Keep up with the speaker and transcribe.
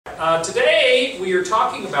Today we are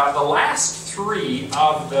talking about the last three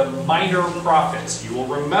of the minor prophets. You will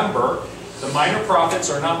remember the minor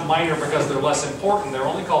prophets are not minor because they're less important. They're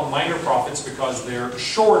only called minor prophets because they're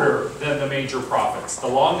shorter than the major prophets. The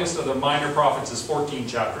longest of the minor prophets is 14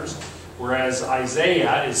 chapters, whereas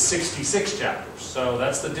Isaiah is 66 chapters. So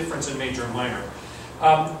that's the difference in major and minor.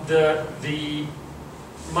 The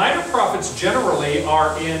minor prophets generally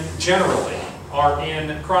are in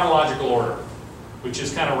chronological order, which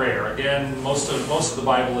is kind of rare. Again, most of the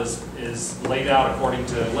Bible is laid out according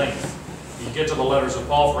to length. You get to the letters of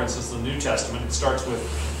Paul, for instance, the New Testament, it starts with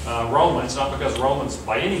Romans, not because Romans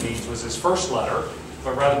by any means was his first letter,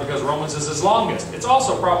 but rather because Romans is his longest. It's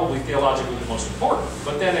also probably theologically the most important.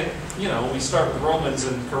 But then, we start with Romans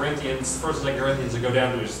and Corinthians, 1st and 2nd Corinthians, and go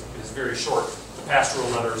down to his very short, the pastoral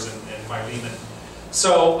letters and Philemon.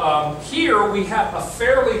 So here we have a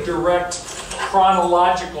fairly direct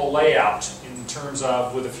chronological layout in terms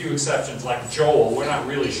of, with a few exceptions, like Joel. We're not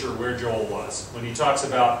really sure where Joel was. When he talks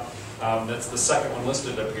about, that's the second one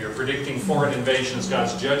listed up here, predicting foreign invasion as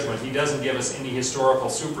God's judgment, he doesn't give us any historical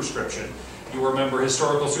superscription. You remember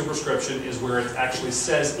historical superscription is where it actually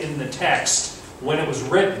says in the text when it was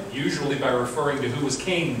written, usually by referring to who was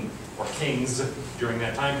king or kings during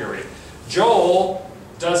that time period. Joel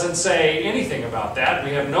doesn't say anything about that.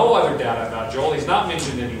 We have no other data about Joel. He's not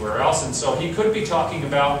mentioned anywhere else, and so he could be talking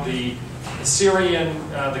about the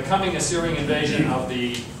coming Assyrian invasion of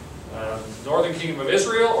the northern kingdom of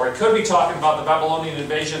Israel, or it could be talking about the Babylonian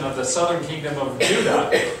invasion of the southern kingdom of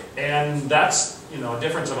Judah, and that's a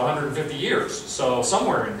difference of 150 years. So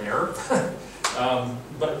somewhere in there.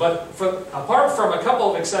 Apart from a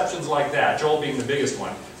couple of exceptions like that, Joel being the biggest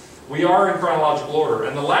one, we are in chronological order.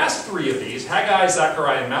 And the last three of these, Haggai,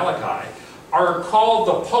 Zechariah, and Malachi, are called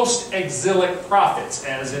the Post-Exilic prophets,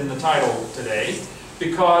 as in the title today,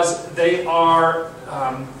 because they are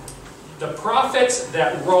the prophets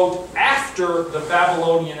that wrote after the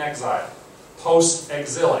Babylonian exile.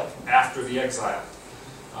 Post-Exilic, after the exile.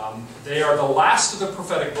 They are the last of the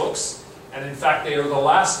prophetic books, and in fact they are the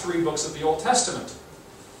last three books of the Old Testament.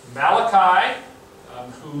 Malachi,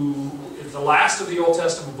 who is the last of the Old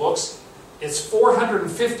Testament books, it's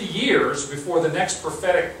 450 years before the next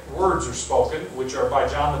prophetic words are spoken, which are by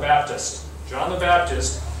John the Baptist. John the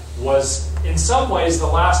Baptist was, in some ways, the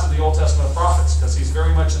last of the Old Testament prophets, because he's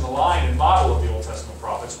very much in the line and model of the Old Testament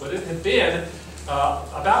prophets. But it had been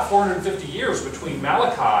about 450 years between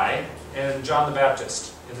Malachi and John the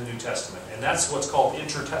Baptist in the New Testament. And that's what's called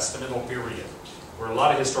intertestamental period, where a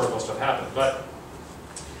lot of historical stuff happened. But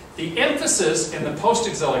the emphasis in the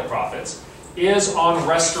post-exilic prophets is on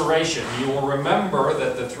restoration. You will remember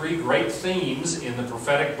that the three great themes in the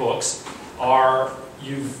prophetic books are: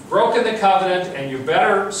 you've broken the covenant and you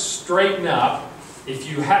better straighten up.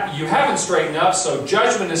 If you haven't straightened up, so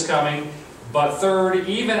judgment is coming. But third,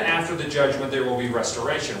 even after the judgment, there will be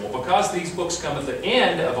restoration. Well, because these books come at the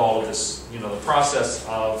end of all of this, the process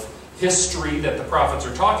of history that the prophets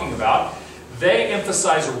are talking about, they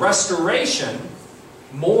emphasize restoration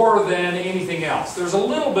more than anything else. There's a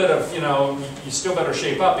little bit of, you still better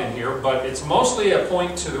shape up in here, but it's mostly a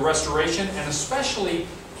point to the restoration, and especially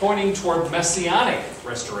pointing toward messianic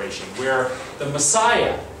restoration, where the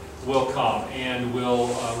Messiah will come and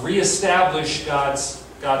will reestablish God's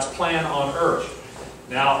plan on earth.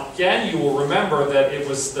 Now, again, you will remember that it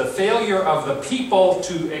was the failure of the people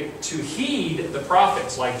to heed the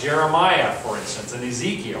prophets, like Jeremiah, for instance, and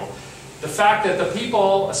Ezekiel. The fact that the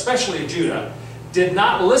people, especially Judah, did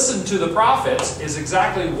not listen to the prophets is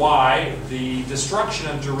exactly why the destruction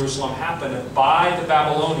of Jerusalem happened by the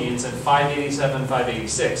Babylonians in 587,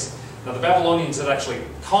 586. Now, the Babylonians had actually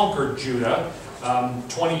conquered Judah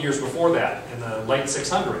 20 years before that, in the late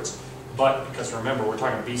 600s. But, because remember, we're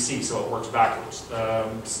talking BC, so it works backwards.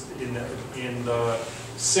 In the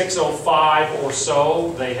 605 or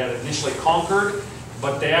so, they had initially conquered,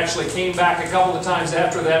 but they actually came back a couple of times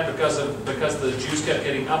after that because the Jews kept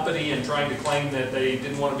getting uppity and trying to claim that they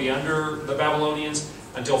didn't want to be under the Babylonians,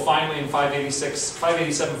 until finally in 587,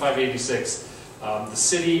 586, the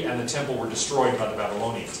city and the temple were destroyed by the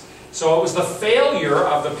Babylonians. So it was the failure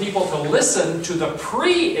of the people to listen to the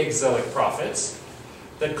pre-exilic prophets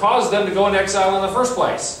that caused them to go into exile in the first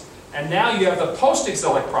place. And now you have the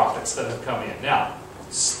post-exilic prophets that have come in. Now,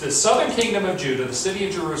 the southern kingdom of Judah, the city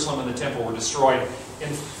of Jerusalem, and the temple were destroyed in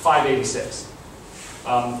 586.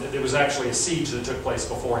 There was actually a siege that took place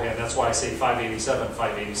beforehand. That's why I say 587,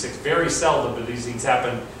 586. Very seldom do these things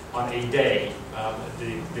happen on a day.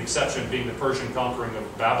 The exception being the Persian conquering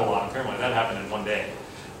of Babylon. Apparently that happened in one day,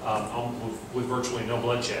 with virtually no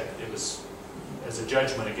bloodshed. It was as a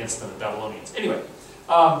judgment against the Babylonians. Anyway,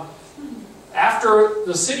 After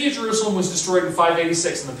the city of Jerusalem was destroyed in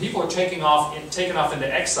 586 and the people are taken off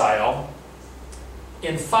into exile,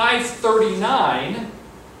 in 539,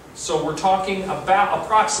 so we're talking about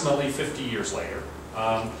approximately 50 years later,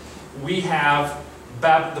 we have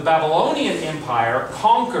the Babylonian Empire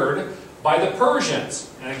conquered by the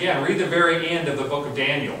Persians. And again, read the very end of the book of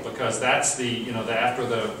Daniel, because that's after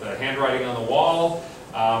the handwriting on the wall,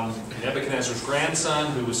 Nebuchadnezzar's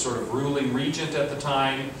grandson, who was sort of ruling regent at the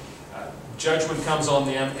time, judgment comes on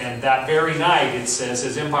them, and that very night, it says,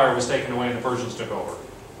 his empire was taken away and the Persians took over.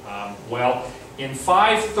 Well, in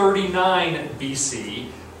 539 BC,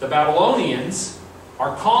 the Babylonians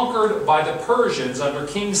are conquered by the Persians under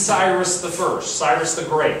King Cyrus I, Cyrus the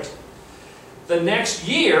Great. The next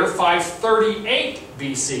year, 538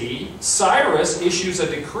 BC, Cyrus issues a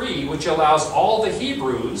decree which allows all the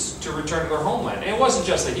Hebrews to return to their homeland. And it wasn't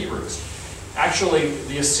just the Hebrews. Actually,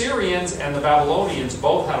 the Assyrians and the Babylonians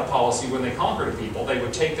both had a policy when they conquered a people. They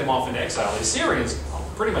would take them off into exile. The Assyrians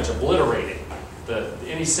pretty much obliterated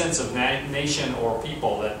any sense of nation or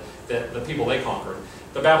people that the people they conquered.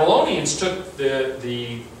 The Babylonians took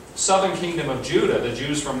the southern kingdom of Judah, the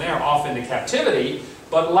Jews from there, off into captivity,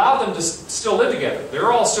 but allowed them to still live together.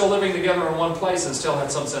 They're all still living together in one place and still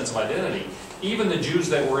had some sense of identity. Even the Jews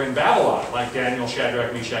that were in Babylon, like Daniel,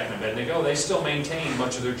 Shadrach, Meshach, and Abednego, they still maintained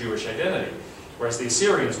much of their Jewish identity, whereas the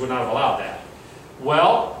Assyrians would not have allowed that.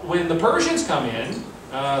 Well, when the Persians come in,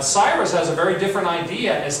 Cyrus has a very different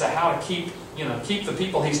idea as to how to keep the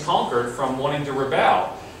people he's conquered from wanting to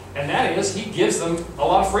rebel. And that is, he gives them a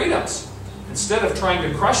lot of freedoms. Instead of trying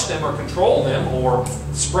to crush them or control them or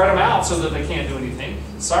spread them out so that they can't do anything,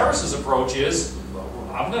 Cyrus's approach is,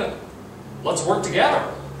 let's work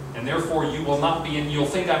together. And therefore you will not be, you'll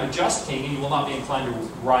think I'm a just king, and you will not be inclined to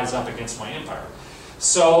rise up against my empire.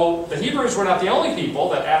 So the Hebrews were not the only people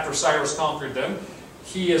that after Cyrus conquered them,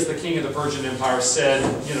 he, as the king of the Persian Empire, said,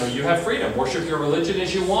 you have freedom. Worship your religion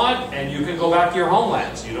as you want, and you can go back to your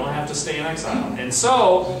homelands. You don't have to stay in exile. And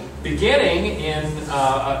so, beginning in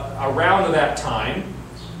around that time,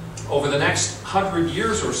 over the next 100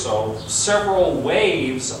 years or so, several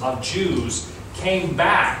waves of Jews came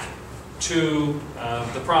back to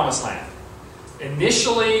the Promised Land.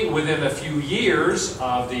 Initially, within a few years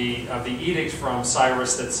of the edict from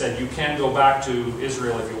Cyrus that said you can go back to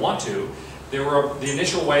Israel if you want to, the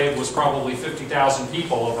initial wave was probably 50,000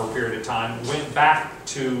 people over a period of time, went back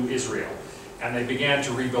to Israel. And they began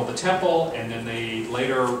to rebuild the temple, and then they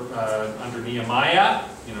later, under Nehemiah,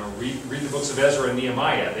 read the books of Ezra and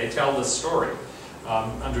Nehemiah, they tell this story.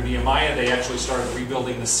 Under Nehemiah, they actually started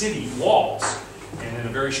rebuilding the city walls. And in a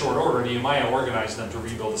very short order, Nehemiah organized them to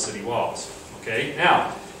rebuild the city walls. Okay?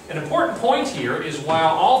 Now, an important point here is while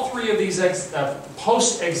all three of these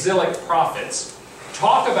post-exilic prophets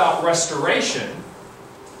talk about restoration,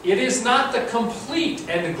 it is not the complete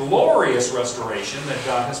and glorious restoration that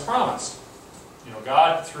God has promised.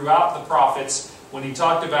 God, throughout the prophets, when he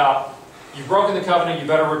talked about, you've broken the covenant, you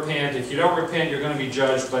better repent. If you don't repent, you're going to be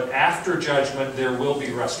judged. But after judgment, there will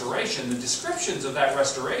be restoration. The descriptions of that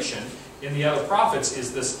restoration in the other prophets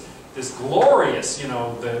is this glorious,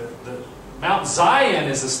 the Mount Zion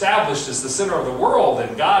is established as the center of the world,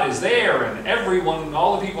 and God is there, and everyone,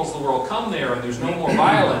 all the peoples of the world come there, and there's no more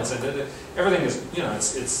violence, and everything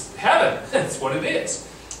is, it's heaven. That's what it is.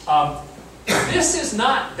 This is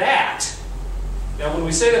not that. Now, when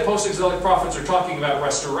we say that post-exilic prophets are talking about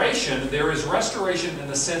restoration, there is restoration in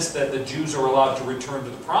the sense that the Jews are allowed to return to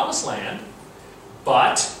the Promised Land,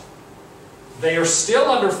 but they are still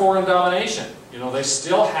under foreign domination. They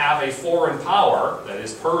still have a foreign power, that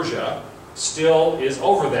is Persia, still is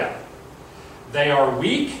over them. They are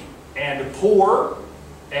weak and poor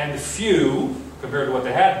and few compared to what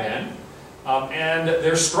they had been, and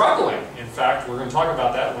they're struggling. In fact, we're going to talk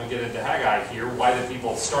about that when we get into Haggai here, why the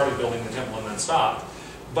people started building the temple and then stopped.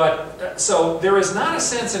 But so there is not a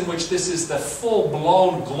sense in which this is the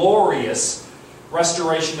full-blown, glorious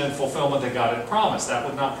restoration and fulfillment that God had promised. That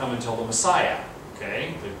would not come until the Messiah,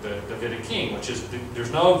 okay, the Davidic king, which is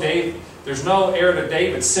there's no heir to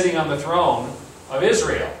David sitting on the throne of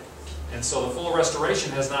Israel, and so the full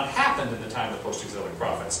restoration has not happened in the time of the post-exilic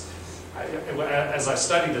prophets. As I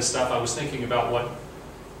studied this stuff, I was thinking about what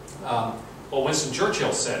Winston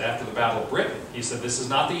Churchill said after the Battle of Britain. He said, "This is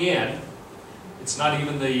not the end. It's not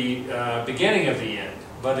even the beginning of the end,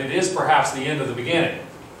 but it is perhaps the end of the beginning."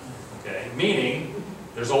 Okay, meaning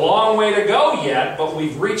there's a long way to go yet, but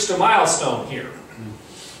we've reached a milestone here.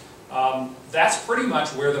 That's pretty much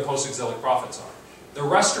where the post-exilic prophets are. The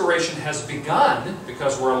restoration has begun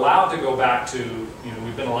because we're allowed to go back to,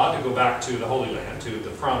 we've been allowed to go back to the Holy Land, to the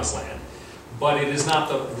Promised Land, but it is not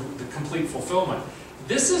the complete fulfillment.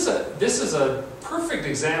 This is a perfect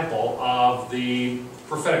example of the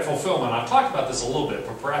prophetic fulfillment. I've talked about this a little bit,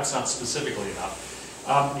 but perhaps not specifically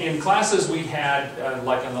enough. In classes we had,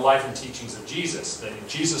 like on the life and teachings of Jesus, that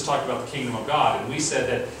Jesus talked about the kingdom of God, and we said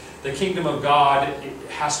that the kingdom of God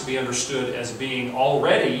has to be understood as being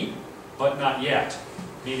already, but not yet.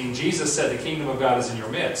 Meaning Jesus said the kingdom of God is in your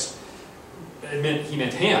midst. He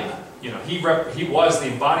meant him. You know, he was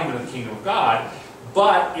the embodiment of the kingdom of God,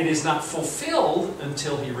 but it is not fulfilled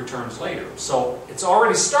until he returns later. So it's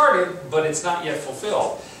already started, but it's not yet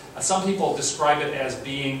fulfilled. Some people describe it as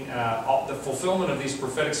being the fulfillment of these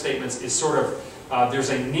prophetic statements is sort of, there's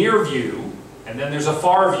a near view, and then there's a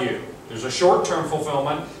far view. There's a short-term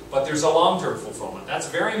fulfillment, but there's a long-term fulfillment. That's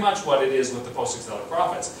very much what it is with the post-exilic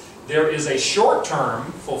prophets. There is a short-term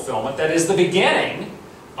fulfillment that is the beginning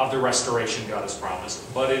of the restoration God has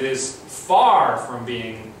promised, but it is far from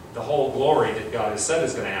being the whole glory that God has said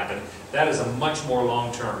is going to happen. That is a much more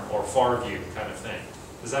long-term or far view kind of thing.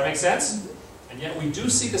 Does that make sense? And yet we do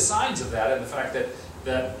see the signs of that in the fact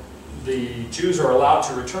that the Jews are allowed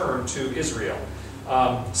to return to Israel.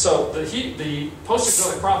 So the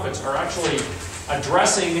post-exilic prophets are actually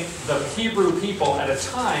addressing the Hebrew people at a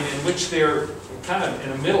time in which they're kind of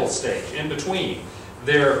in a middle stage, in between.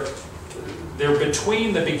 They're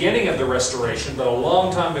between the beginning of the restoration, but a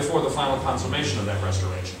long time before the final consummation of that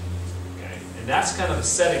restoration. Okay? And that's kind of the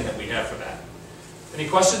setting that we have for that. Any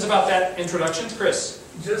questions about that introduction, Chris?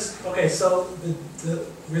 Okay, so the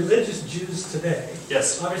religious Jews today,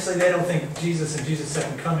 yes, obviously they don't think Jesus and Jesus'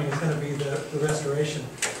 second coming is going to be the restoration.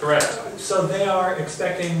 Correct. So they are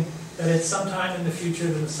expecting that at some time in the future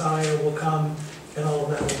the Messiah will come and all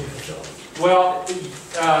of that will be fulfilled. Well,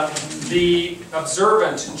 the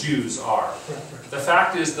observant Jews are. Right. The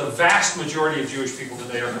fact is, the vast majority of Jewish people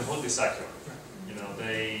today are completely secular. You know,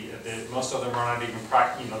 most of them are not even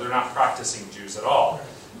they're not practicing Jews at all. Right.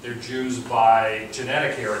 They're Jews by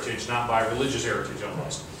genetic heritage, not by religious heritage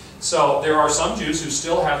almost. So there are some Jews who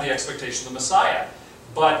still have the expectation of the Messiah.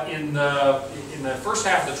 But in the first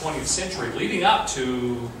half of the 20th century, leading up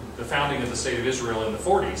to the founding of the State of Israel in the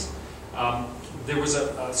 40s, there was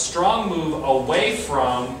a strong move away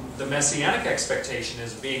from the Messianic expectation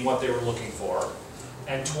as being what they were looking for,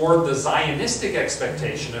 and toward the Zionistic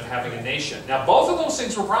expectation of having a nation. Now, both of those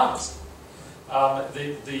things were promised.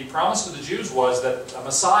 The promise to the Jews was that a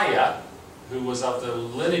Messiah, who was of the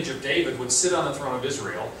lineage of David, would sit on the throne of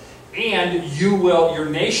Israel, and your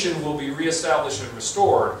nation will be reestablished and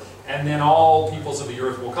restored, and then all peoples of the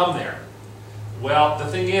earth will come there. Well, the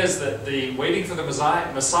thing is that the waiting for the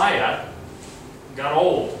Messiah got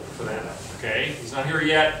old for them. Okay, he's not here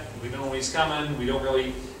yet. We don't know when he's coming. We don't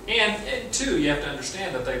really. And two, you have to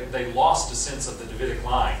understand that they lost a sense of the Davidic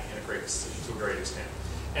line to a great extent.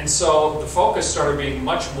 And so the focus started being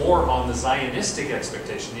much more on the Zionistic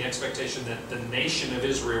expectation, the expectation that the nation of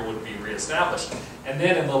Israel would be reestablished. And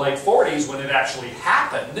then in the late 40s, when it actually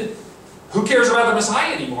happened, who cares about the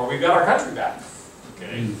Messiah anymore? We've got our country back.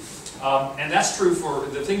 Okay, and that's true for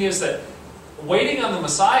the thing is that waiting on the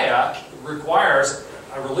Messiah requires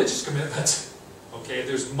a religious commitment. Okay,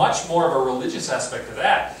 there's much more of a religious aspect to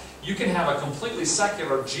that. You can have a completely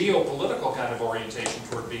secular, geopolitical kind of orientation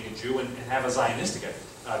toward being a Jew and have a Zionistic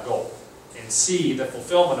goal, and see the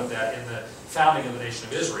fulfillment of that in the founding of the nation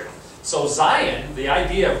of Israel. So Zion, the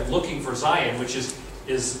idea of looking for Zion, which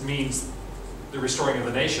means the restoring of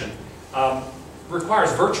the nation,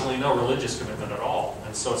 requires virtually no religious commitment at all.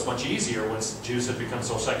 And so it's much easier when Jews have become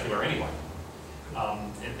so secular anyway.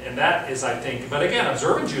 And that is, I think, but again,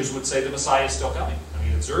 observant Jews would say the Messiah is still coming. I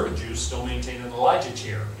mean, observant Jews still maintain an Elijah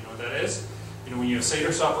chair. You know what that is? You know, when you have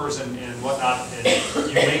Seder suppers and whatnot, and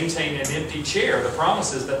you maintain an empty chair, the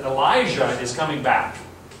promise is that Elijah is coming back.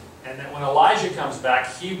 And that when Elijah comes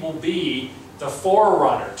back, he will be the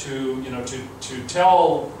forerunner to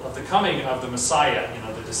tell of the coming of the Messiah,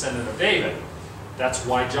 the descendant of David. That's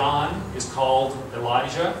why John is called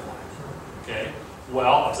Elijah. Okay.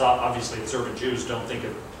 Well, obviously observant Jews don't think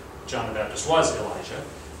of John the Baptist was Elijah,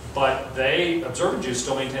 but observant Jews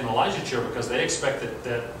still maintain Elijah chair because they expect that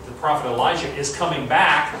the prophet Elijah is coming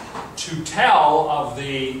back to tell of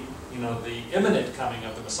the imminent coming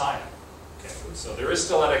of the Messiah. Okay, so there is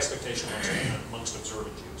still that expectation amongst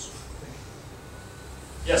observant Jews.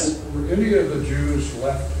 Yes? Were any of the Jews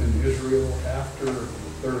left in Israel after the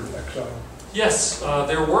third exile? Yes,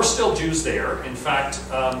 there were still Jews there. In fact,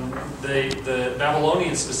 the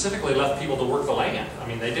Babylonians specifically left people to work the land. I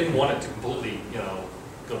mean, they didn't want it to completely,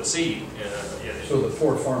 go to seed. So the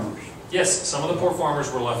poor farmers? Yes, some of the poor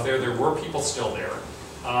farmers were left there. There were people still there.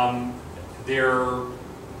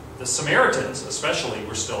 The Samaritans, especially,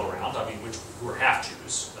 were still around. I mean, which were half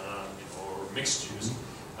Jews, mixed Jews,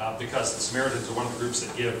 because the Samaritans are one of the groups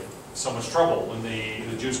that give so much trouble when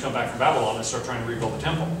the Jews come back from Babylon and start trying to rebuild the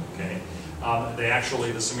temple. Okay,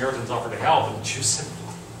 the Samaritans offered to help, and the Jews said,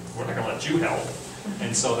 "We're not going to let you help."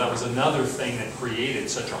 And so that was another thing that created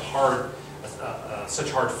such hard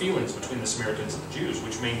feelings between the Samaritans and the Jews,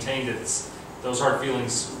 which maintained those hard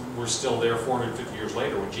feelings were still there 450 years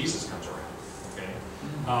later when Jesus comes around. Okay,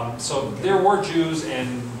 so there were Jews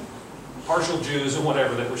and partial Jews and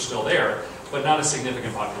whatever that were still there, but not a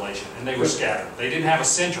significant population, and they were scattered. They didn't have a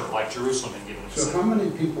center like Jerusalem had given them. So how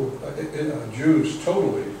many people, Jews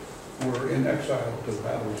totally, were in exile to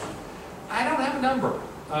Babylon? I don't have a number.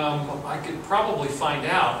 I could probably find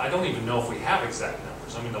out. I don't even know if we have exact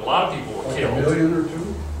numbers. I mean, a lot of people were Like killed. a million or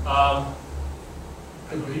two? I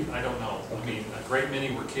don't know. I mean, a great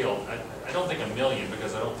many were killed. I don't think a million,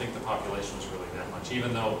 because I don't think the population was really that much.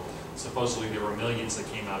 Even though supposedly there were millions that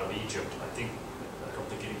came out of Egypt, I don't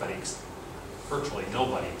think anybody, virtually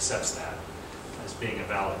nobody, accepts that as being a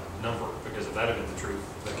valid number. Because if that had been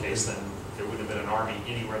the case, then there wouldn't have been an army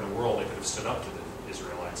anywhere in the world that could have stood up to the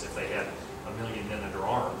Israelites if they had a million men under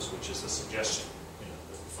arms, which is a suggestion.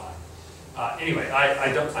 Fine. Anyway,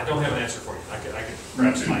 I don't have an answer for you. I could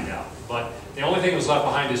perhaps find out. But the only thing that was left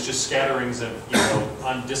behind is just scatterings of,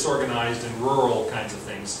 disorganized and rural kinds of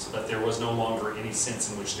things. But there was no longer any sense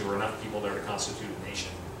in which there were enough people there to constitute a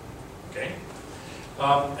nation. Okay.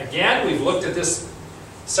 Again, we've looked at this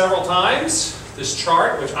several times. This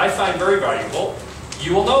chart, which I find very valuable.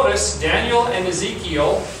 You will notice Daniel and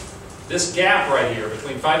Ezekiel. This gap right here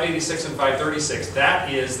between 586 and 536, that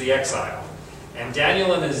is the exile. And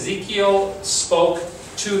Daniel and Ezekiel spoke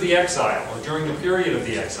to the exile, or during the period of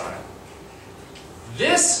the exile.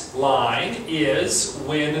 This line is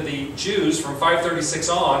when the Jews from 536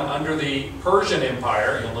 on, under the Persian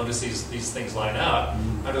Empire, you'll notice these things line up,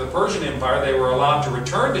 under the Persian Empire they were allowed to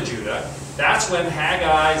return to Judah. That's when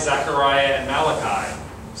Haggai, Zechariah, and Malachi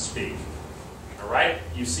speak. Alright?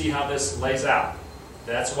 You see how this lays out.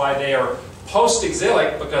 That's why they are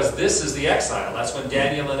post-exilic, because this is the exile. That's when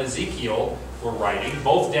Daniel and Ezekiel were writing.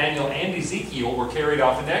 Both Daniel and Ezekiel were carried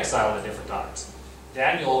off into exile at different times.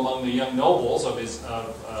 Daniel among the young nobles of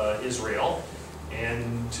Israel,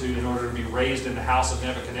 and in order to be raised in the house of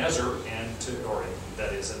Nebuchadnezzar,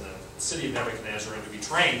 that is in the city of Nebuchadnezzar, and to be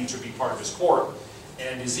trained to be part of his court.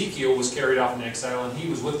 And Ezekiel was carried off into exile, and he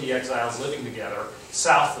was with the exiles living together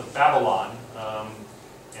south of Babylon,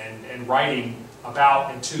 and writing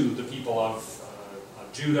about and to the people of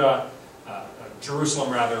Judah,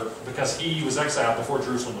 Jerusalem rather, because he was exiled before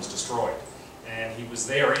Jerusalem was destroyed. And he was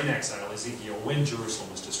there in exile, Ezekiel, when Jerusalem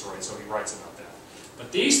was destroyed, so he writes about that.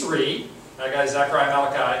 But these three, Haggai, Zechariah,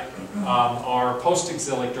 Malachi, are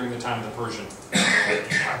post-exilic during the time of the Persian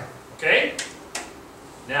Empire. Okay?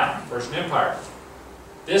 Now, Persian Empire.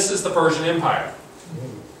 This is the Persian Empire.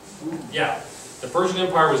 Yeah, the Persian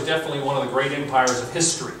Empire was definitely one of the great empires of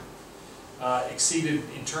history. Exceeded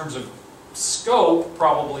in terms of scope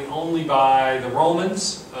probably only by the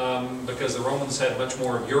Romans, because the Romans had much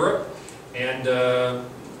more of Europe. And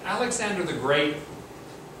Alexander the Great,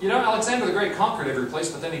 Alexander the Great conquered every place,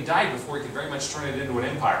 but then he died before he could very much turn it into an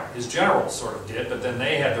empire. His generals sort of did, but then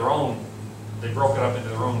they had their own, they broke it up into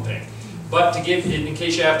their own thing. But to give, in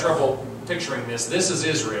case you have trouble picturing this is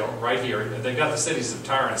Israel, right here. They've got the cities of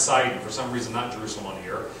Tyre and Sidon, for some reason not Jerusalem on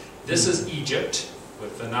here. This is Egypt,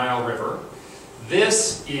 with the Nile River.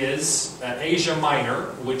 This is Asia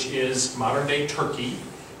Minor, which is modern-day Turkey.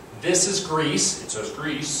 This is Greece. It says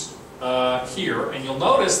Greece here. And you'll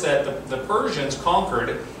notice that the Persians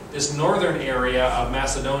conquered this northern area of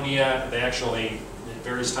Macedonia. They actually, at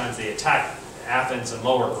various times, they attacked Athens and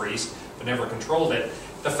Lower Greece, but never controlled it.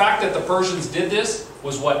 The fact that the Persians did this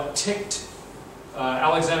was what ticked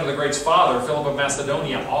Alexander the Great's father, Philip of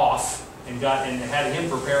Macedonia, off and had him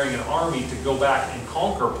preparing an army to go back and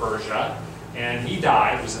conquer Persia. And he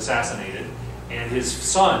died, was assassinated, and his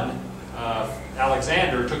son,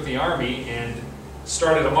 Alexander, took the army and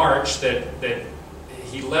started a march that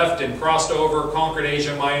he left and crossed over, conquered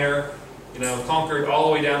Asia Minor, conquered all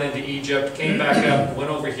the way down into Egypt, came back up, went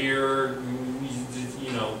over here,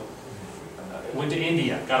 went to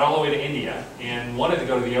India, got all the way to India, and wanted to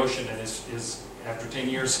go to the ocean, and after 10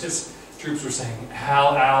 years, his troops were saying,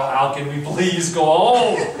 Al, can we please go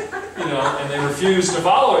home? And they refused to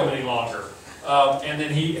follow him any longer. And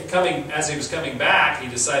then as he was coming back, he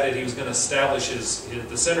decided he was going to establish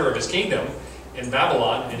the center of his kingdom in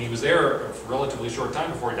Babylon, and he was there a relatively short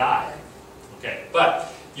time before he died. Okay,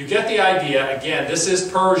 but you get the idea. Again, this is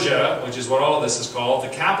Persia, which is what all of this is called. The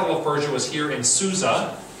capital of Persia was here in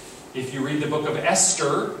Susa. If you read the book of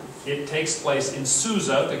Esther, It takes place in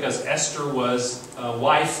Susa because Esther was a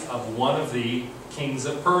wife of one of the kings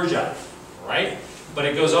of Persia, right? But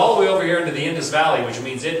it goes all the way over here into the Indus Valley, which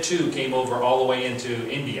means it too came over all the way into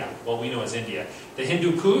India, what we know as India. The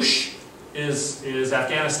Hindu Kush is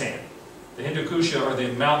Afghanistan. The Hindu Kush are the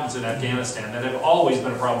mountains in Afghanistan that have always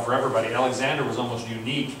been a problem for everybody. Alexander was almost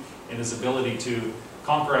unique in his ability to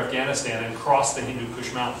conquer Afghanistan and cross the Hindu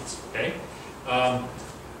Kush mountains. Okay,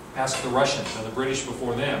 ask the Russians and the British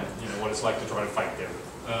before them, what it's like to try to fight there,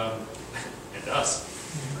 and us.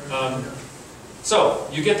 So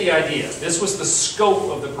you get the idea. This was the scope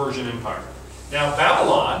of the Persian Empire. Now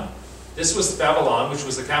Babylon. This was Babylon, which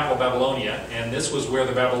was the capital of Babylonia, and this was where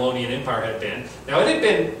the Babylonian Empire had been. Now it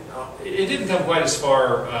didn't come quite as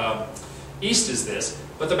far east as this,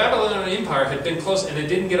 but the Babylonian Empire had been close, and it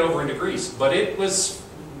didn't get over into Greece, but it was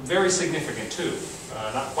very significant too,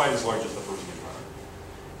 not quite as large as the Persian Empire.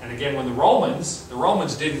 And again, when the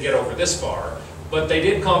Romans didn't get over this far, but they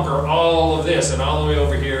did conquer all of this, and all the way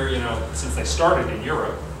over here, since they started in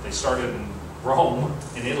Europe, they started in Rome,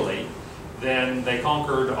 in Italy, then they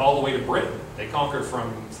conquered all the way to Britain. They conquered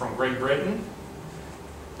from Great Britain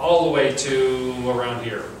all the way to around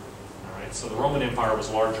here. All right, so the Roman Empire was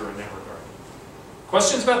larger in that regard.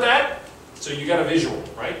 Questions about that? So you got a visual,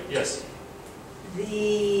 right? Yes?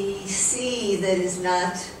 The sea that is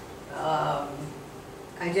not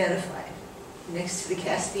identified next to the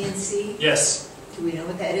Caspian Sea. Yes. Do we know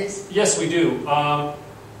what that is? Yes, we do.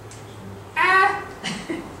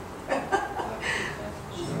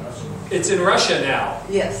 It's in Russia now.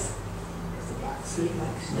 Yes. Black Sea.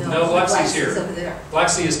 No, Black Sea's here. Over there. Black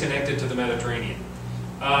Sea is connected to the Mediterranean.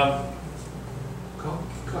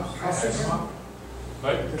 Caucasus?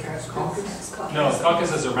 What? The Caucasus? No,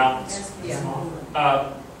 Caucasus are mountains. Yeah.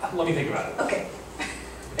 Let me think about it. Okay.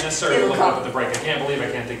 I started looking up at the break. I can't believe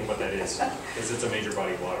I can't think of what that is, because it's a major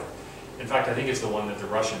body of water. In fact, I think it's the one that the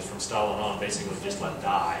Russians from Stalin on basically just let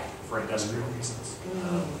die for industrial reasons.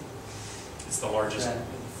 It's the largest, and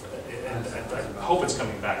I hope it's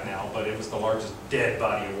coming back now, but it was the largest dead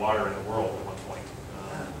body of water in the world at one point.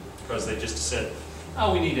 Because they just said,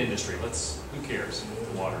 oh, we need industry. Who cares?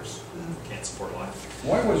 The waters can't support life.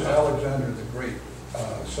 Why was Alexander the Great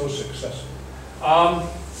so successful?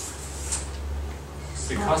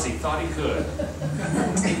 Because he thought he could.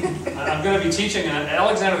 I'm going to be teaching,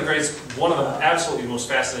 Alexander the Great is one of the absolutely most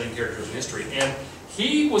fascinating characters in history, and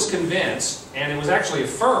he was convinced, and it was actually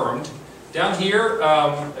affirmed, down here,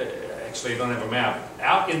 actually I don't have a map,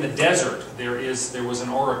 out in the desert there was an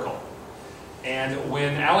oracle. And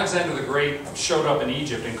when Alexander the Great showed up in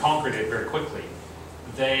Egypt and conquered it very quickly,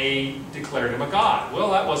 they declared him a god.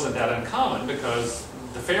 Well, that wasn't that uncommon because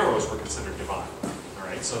the pharaohs were considered divine.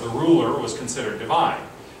 So the ruler was considered divine.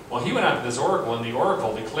 Well, he went out to this oracle, and the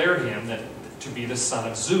oracle declared him to be the son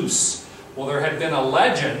of Zeus. Well, there had been a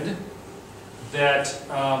legend that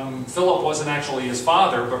Philip wasn't actually his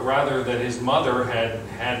father, but rather that his mother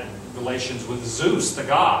had relations with Zeus, the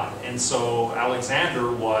god. And so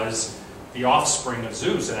Alexander was the offspring of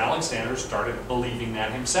Zeus, and Alexander started believing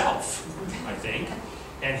that himself, I think.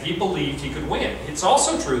 And he believed he could win. It's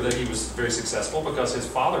also true that he was very successful because his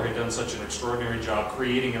father had done such an extraordinary job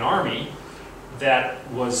creating an army that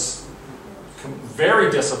was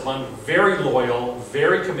very disciplined, very loyal,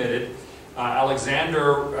 very committed.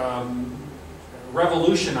 Alexander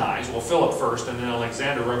revolutionized, well, Philip first, and then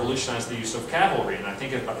Alexander revolutionized the use of cavalry. And I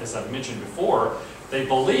think, as I've mentioned before, they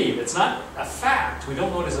believe, it's not a fact, we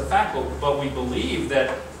don't know it as a fact, but we believe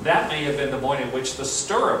that may have been the point at which the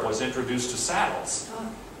stirrup was introduced to saddles,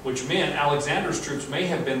 which meant Alexander's troops may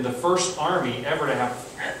have been the first army ever to have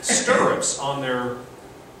stirrups on their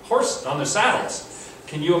saddles.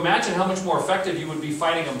 Can you imagine how much more effective you would be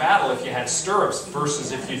fighting a battle if you had stirrups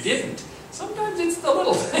versus if you didn't? Sometimes it's the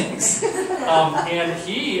little things. And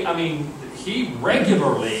he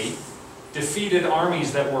regularly defeated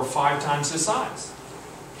armies that were 5 times his size.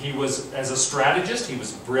 He was, as a strategist, he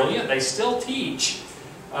was brilliant. They still teach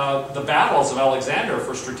the battles of Alexander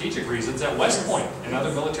for strategic reasons at West Point and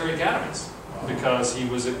other military academies, because he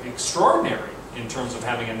was extraordinary in terms of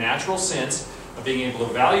having a natural sense of being able to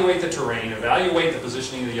evaluate the terrain, evaluate the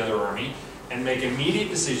positioning of the other army, and make immediate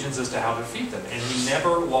decisions as to how to defeat them. And he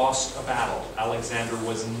never lost a battle. Alexander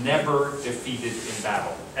was never defeated in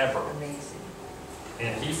battle, ever. Amazing.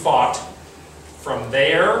 And he fought from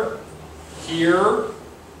there, here,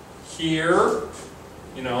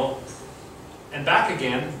 and back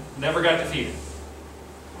again, never got defeated.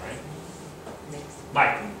 Right?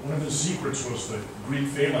 Mike? One of the secrets was the Greek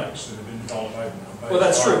phalanx that had been developed by Well,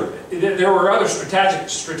 that's true. There were other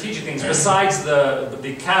strategic things besides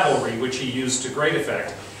the cavalry, which he used to great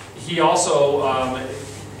effect. He also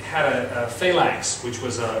had a phalanx, which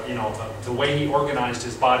was the way he organized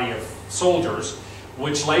his body of soldiers,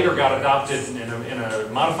 which later got adopted in a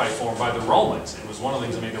modified form by the Romans. It was one of the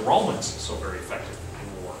things that made the Romans so very effective in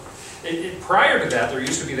war. Prior to that, there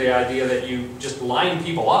used to be the idea that you just line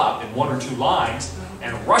people up in 1 or 2 lines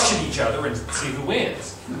and rush at each other and see who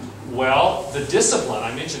wins. Well, the discipline,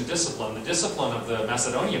 I mentioned discipline, the discipline of the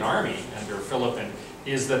Macedonian army under Philip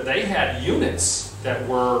is that they had units that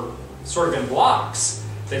were sort of in blocks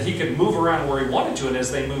that he could move around where he wanted to, and as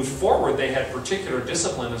they moved forward, they had particular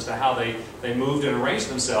discipline as to how they moved and arranged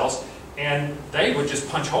themselves, and they would just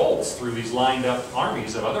punch holes through these lined up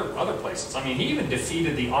armies of other places. I mean, he even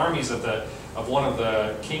defeated the armies of one of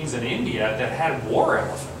the kings in India that had war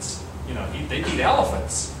elephants. You know, they beat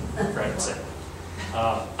elephants, for heaven's sake.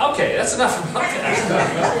 Okay, that's enough about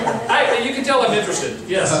that. You can tell I'm interested.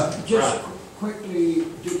 Yes. Just quickly,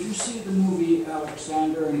 did you see the movie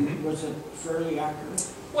Alexander, and was it fairly accurate?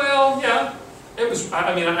 Well, yeah. It was.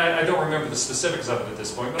 I mean, I don't remember the specifics of it at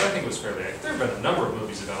this point, but I think it was fairly accurate. There have been a number of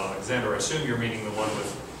movies about Alexander. I assume you're meaning the one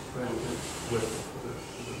with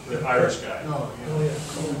the Irish guy. Oh, yeah.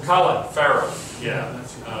 Colin Farrell. Yeah.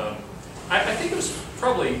 I think it was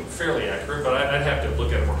probably fairly accurate, but I'd have to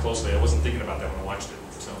look at it more closely. I wasn't thinking about that when I watched it.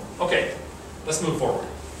 So, okay, let's move forward.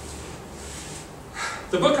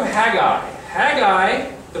 The book of Haggai.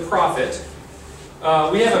 Haggai, the prophet,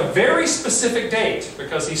 we have a very specific date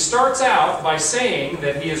because he starts out by saying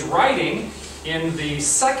that he is writing in the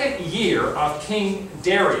 2nd year of King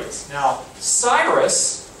Darius. Now,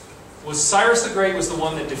 Cyrus the Great was the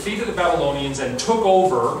one that defeated the Babylonians and took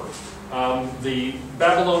over the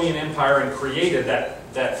Babylonian Empire and created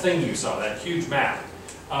that thing you saw, that huge map.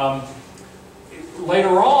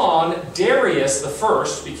 Later on, Darius the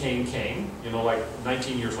First became king, like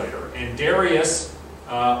 19 years later. And Darius,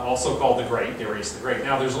 also called the Great, Darius the Great.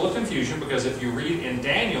 Now, there's a little confusion because if you read in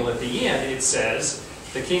Daniel at the end, it says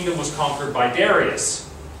the kingdom was conquered by Darius.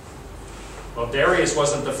 Well, Darius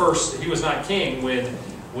wasn't the first, he was not king when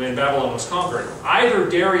Babylon was conquered. Either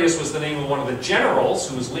Darius was the name of one of the generals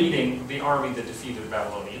who was leading the army that defeated the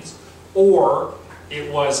Babylonians, or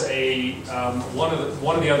it was one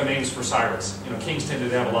of the other names for Cyrus. Kings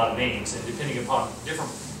tended to have a lot of names, and depending upon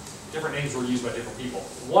different names were used by different people.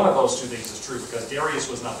 One of those two things is true because Darius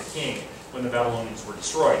was not the king when the Babylonians were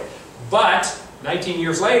destroyed. But 19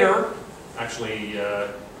 years later, actually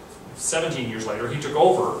 17 years later, he took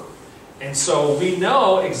over. And so we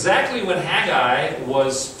know exactly when Haggai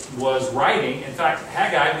was writing. In fact,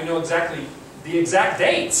 Haggai, we know the exact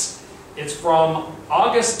dates. It's from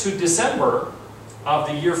August to December of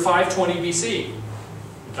the year 520 BC.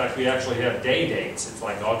 In fact, we actually have day dates. It's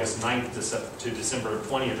like August 9th to December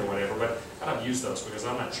 20th or whatever, but I don't use those because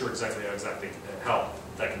I'm not sure exactly how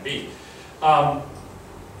that can be.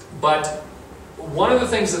 But one of the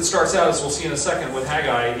things that starts out, as we'll see in a second with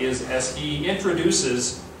Haggai, is as he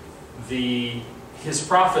introduces his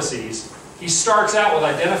prophecies, he starts out with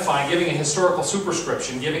identifying, giving a historical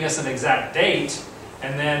superscription, giving us an exact date,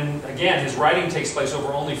 and then, again, his writing takes place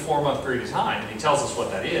over only a 4-month period of time, and he tells us what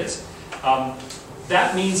that is.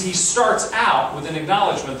 That means he starts out with an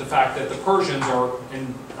acknowledgement of the fact that the Persians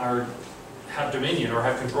have dominion or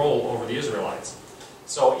have control over the Israelites.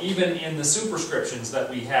 So even in the superscriptions that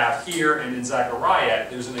we have here and in Zechariah,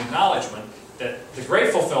 there's an acknowledgement that the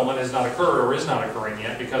great fulfillment has not occurred or is not occurring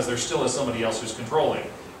yet because there still is somebody else who's controlling,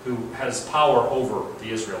 who has power over the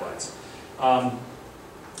Israelites.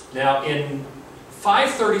 Now in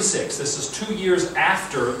 536, this is 2 years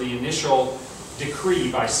after the initial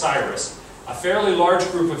decree by Cyrus, a fairly large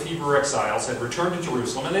group of Hebrew exiles had returned to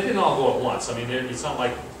Jerusalem, and they didn't all go at once. I mean, it's not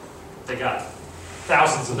like they got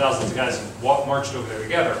thousands and thousands of guys and marched over there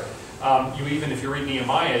together. Even if you read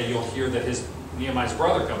Nehemiah, you'll hear that Nehemiah's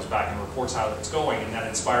brother comes back and reports how it's going, and that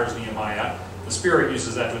inspires Nehemiah. The Spirit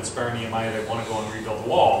uses that to inspire Nehemiah. They want to go and rebuild the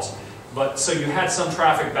walls. So you had some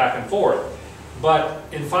traffic back and forth. But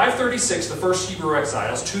in 536, the first Hebrew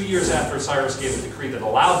exiles, 2 years after Cyrus gave a decree that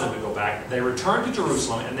allowed them to go back, they returned to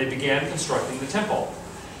Jerusalem and they began constructing the temple.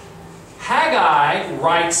 Haggai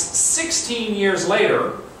writes 16 years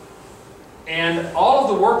later, and all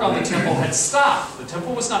of the work on the temple had stopped. The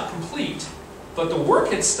temple was not complete, but the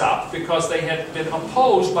work had stopped because they had been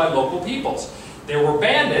opposed by local peoples. There were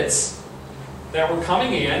bandits that were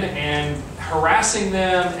coming in and harassing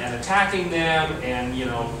them and attacking them and,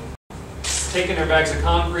 taking their bags of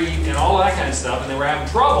concrete and all of that kind of stuff, and they were having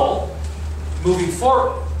trouble moving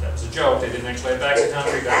forward. That was a joke. They didn't actually have bags of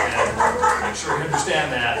concrete back then. Make sure you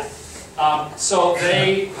understand that. So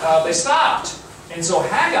they stopped. And so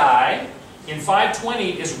Haggai, in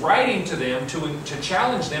 520, is writing to them to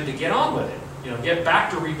challenge them to get on with it. Get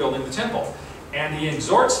back to rebuilding the temple. And he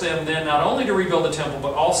exhorts them then not only to rebuild the temple,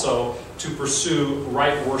 but also to pursue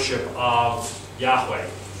right worship of Yahweh.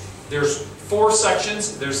 There's 4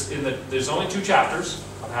 sections. There's only 2 chapters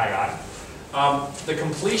of Haggai. The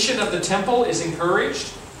completion of the temple is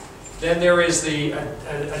encouraged. Then there is a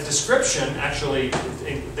description. Actually,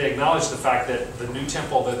 they acknowledge the fact that the new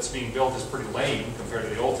temple that's being built is pretty lame compared to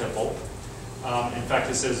the old temple. In fact,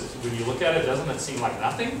 it says, when you look at it, doesn't it seem like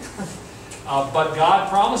nothing? But God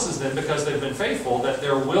promises them, because they've been faithful, that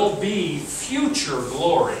there will be future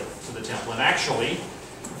glory to the temple. And actually,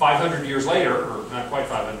 500 years later, or not quite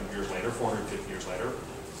 500 years later, 450 years later,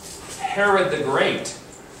 Herod the Great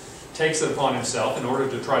takes it upon himself in order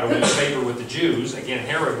to try to win favor with the Jews. Again,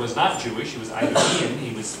 Herod was not Jewish, he was Idumean,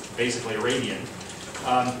 he was basically Arabian.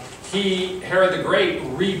 Herod the Great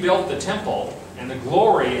rebuilt the temple, and the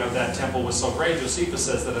glory of that temple was so great. Josephus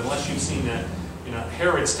says that unless you've seen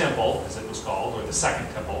Herod's temple, as it was called, or the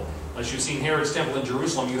second temple, unless you've seen Herod's temple in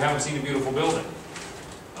Jerusalem, you haven't seen a beautiful building.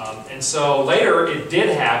 And so later it did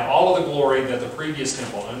have all of the glory that the previous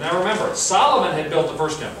temple. And now remember, Solomon had built the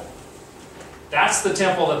first temple. That's the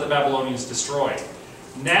temple that the Babylonians destroyed.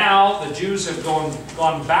 Now the Jews have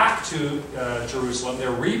gone back to Jerusalem. They're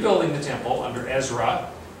rebuilding the temple under Ezra,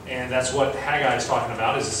 and that's what Haggai is talking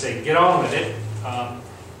about, is to say, get on with it.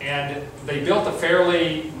 And they built a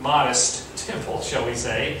fairly modest temple, shall we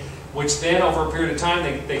say, which then over a period of time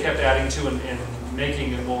they kept adding to and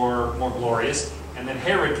making it more glorious. And then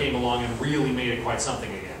Herod came along and really made it quite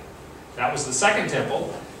something again. That was the second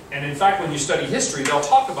temple. And in fact, when you study history, they'll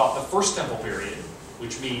talk about the first temple period,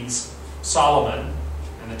 which means Solomon,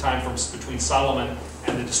 and the time between Solomon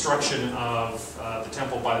and the destruction of the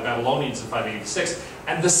temple by the Babylonians in 586,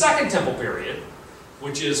 and the second temple period,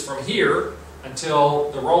 which is from here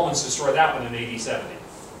until the Romans destroy that one in AD 70.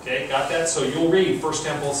 Okay, got that? So you'll read First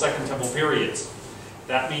Temple, Second Temple periods.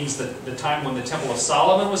 That means that the time when the Temple of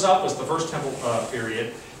Solomon was up was the first temple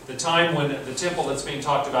period. The time when the temple that's being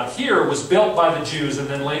talked about here was built by the Jews and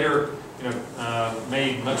then later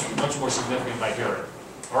made much more significant by Herod.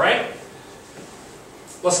 All right?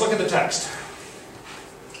 Let's look at the text.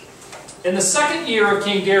 In the second year of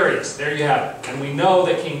King Darius, there you have it. And we know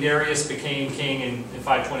that King Darius became king in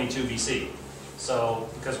 522 BC. So,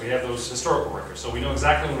 because we have those historical records. So we know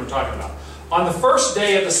exactly what we're talking about. On the first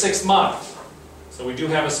day of the 6th month, so we do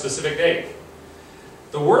have a specific date,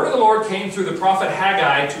 the word of the Lord came through the prophet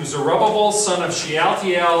Haggai to Zerubbabel, son of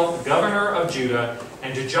Shealtiel, governor of Judah,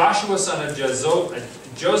 and to Joshua, son of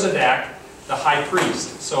Jozadak, the high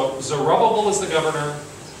priest. So Zerubbabel is the governor,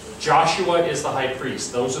 Joshua is the high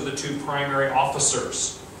priest. Those are the 2 primary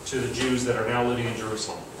officers to the Jews that are now living in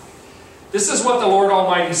Jerusalem. This is what the Lord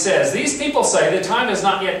Almighty says. These people say the time has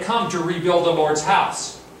not yet come to rebuild the Lord's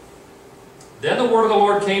house. Then the word of the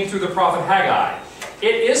Lord came through the prophet Haggai.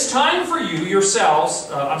 It is time for you yourselves,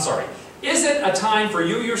 is it a time for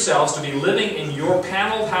you yourselves to be living in your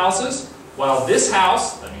paneled houses, while this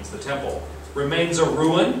house, that means the temple, remains a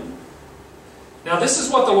ruin? Now this is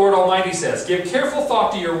what the Lord Almighty says. Give careful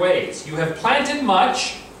thought to your ways. You have planted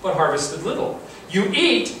much, but harvested little. You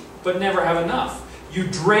eat, but never have enough. You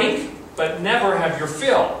drink, but never have your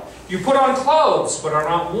fill. You put on clothes, but are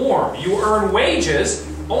not warm. You earn wages,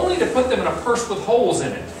 only to put them in a purse with holes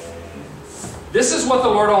in it. This is what the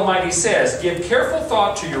Lord Almighty says. Give careful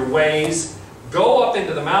thought to your ways. Go up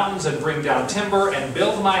into the mountains and bring down timber and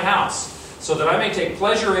build my house, so that I may take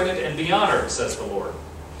pleasure in it and be honored, says the Lord.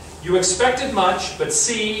 You expected much, but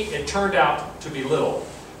see, it turned out to be little.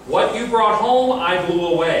 What you brought home, I blew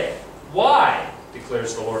away. Why?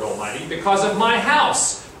 Declares the Lord Almighty. Because of my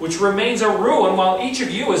house, which remains a ruin, while each of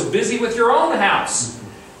you is busy with your own house.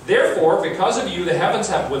 Therefore, because of you, the heavens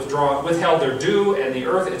have withheld their dew, and the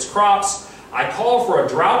earth its crops. I call for a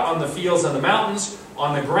drought on the fields and the mountains,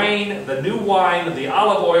 on the grain, the new wine, the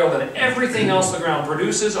olive oil, and everything else the ground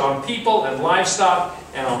produces, on people and livestock,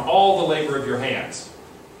 and on all the labor of your hands.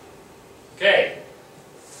 Okay.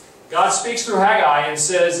 God speaks through Haggai and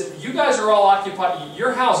says, you guys are all occupied,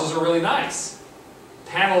 your houses are really nice.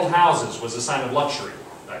 Paneled houses was a sign of luxury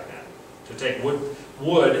back then. To take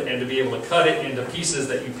wood and to be able to cut it into pieces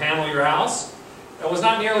that you panel your house, that was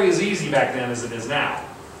not nearly as easy back then as it is now.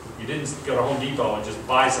 You didn't go to Home Depot and just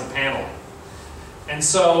buy some paneling. And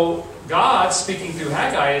so God, speaking through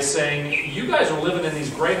Haggai, is saying, you guys are living in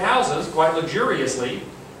these great houses quite luxuriously,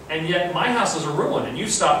 and yet my house is a ruin, and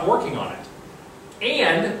you've stopped working on it.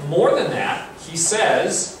 And more than that, he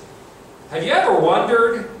says, have you ever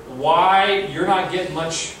wondered why you're not getting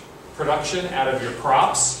much production out of your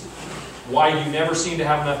crops? Why you never seem to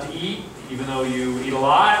have enough to eat, even though you eat a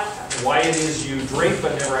lot? Why it is you drink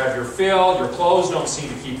but never have your fill? Your clothes don't seem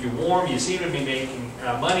to keep you warm. You seem to be making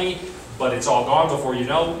money, but it's all gone before you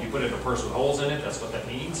know. You put it in a purse with holes in it. That's what that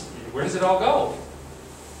means. Where does it all go?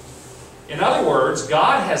 In other words,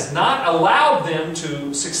 God has not allowed them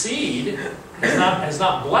to succeed, has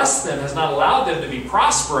not blessed them, has not allowed them to be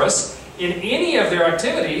prosperous in any of their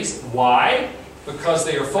activities. Why? Because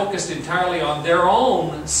they are focused entirely on their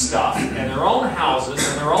own stuff and their own houses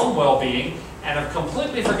and their own well-being, and have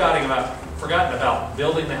completely forgotten about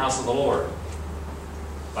building the house of the Lord.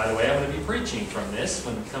 By the way, I'm going to be preaching from this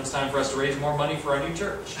when it comes time for us to raise more money for our new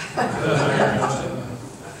church.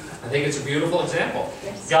 I think it's a beautiful example.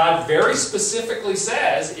 Yes. God very specifically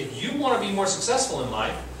says, if you want to be more successful in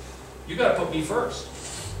life, you've got to put me first.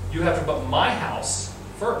 You have to put my house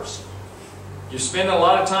first. You spend a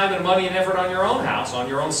lot of time and money and effort on your own house, on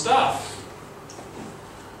your own stuff.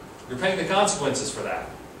 You're paying the consequences for that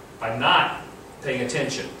by not paying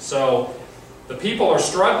attention. So the people are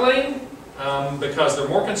struggling because they're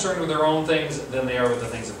more concerned with their own things than they are with the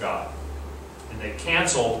things of God. And they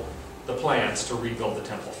canceled the plans to rebuild the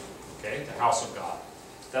temple, okay, the house of God.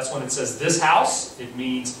 That's when it says this house, it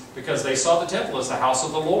means because they saw the temple as the house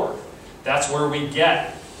of the Lord. That's where we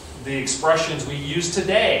get the expressions we use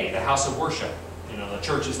today, the house of worship. You know, the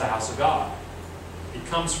church is the house of God. It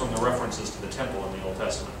comes from the references to the temple in the Old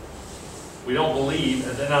Testament. We don't believe,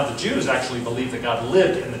 and now the Jews actually believe that God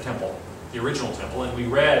lived in the temple, the original temple, and we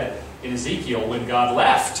read in Ezekiel when God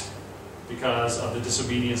left because of the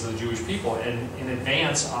disobedience of the Jewish people, and in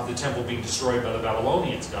advance of the temple being destroyed by the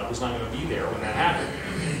Babylonians. God was not going to be there when that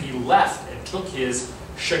happened. He left and took his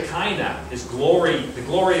Shekinah, his glory, the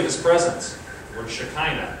glory of his presence, the word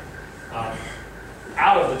Shekinah,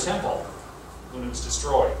 out of the temple when it was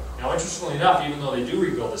destroyed. Now, interestingly enough, even though they do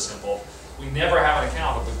rebuild this temple, we never have an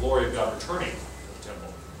account of the glory of God returning to the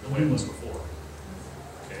temple the way it was before.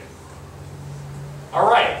 Okay. All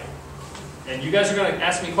right. And you guys are going to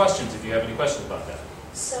ask me questions if you have any questions about that.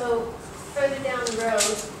 So, further down the road,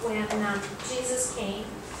 when Jesus came,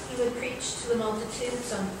 he would preach to the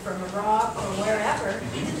multitudes from a rock or wherever.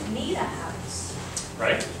 He didn't need a house.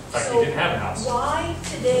 Right? In fact, So he didn't have a house. why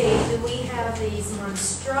today do we have these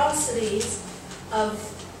monstrosities of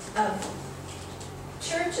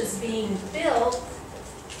churches being built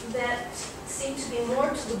that seem to be more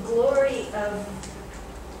to the glory of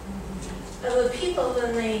the people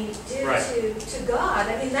than they do Right. to God?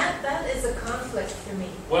 I mean, that is a conflict for me.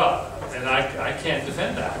 Well, and I can't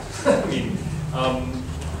defend that. I mean,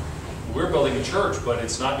 we're building a church, but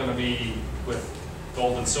it's not going to be with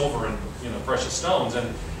gold and silver and precious stones.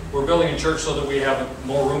 And we're building a church so that we have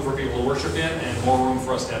more room for people to worship in, and more room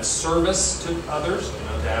for us to have service to others.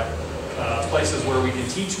 To have places where we can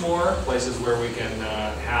teach more, places where we can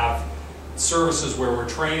have services where we're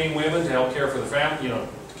training women to help care for the family,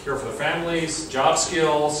 care for the families, job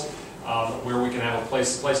skills, where we can have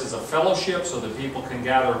places of fellowship so that people can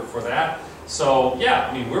gather for that. So, yeah,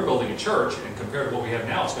 I mean, we're building a church, and compared to what we have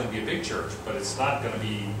now, it's going to be a big church, but it's not going to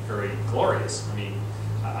be very glorious. I mean,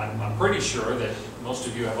 I'm pretty sure that most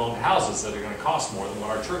of you have owned houses that are going to cost more than what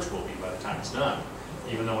our church will be by the time it's done,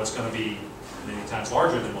 even though it's going to be many times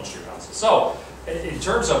larger than most of your houses. So, in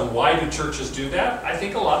terms of why do churches do that, I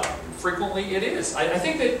think frequently it is. I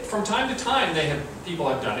think that from time to time people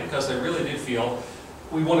have done it because they really did feel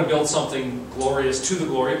we want to build something glorious to the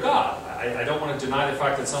glory of God. I don't want to deny the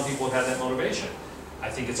fact that some people have had that motivation. I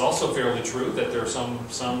think it's also fairly true that there are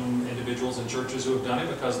some individuals in churches who have done it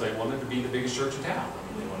because they wanted to be the biggest church in town.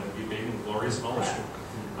 I mean, they wanted to be big and glorious and all that.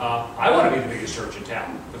 I want to be the biggest church in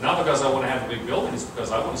town, but not because I want to have a big building. It's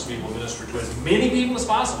because I want to be able to minister to as many people as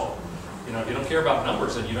possible. If you don't care about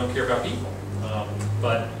numbers, then you don't care about people.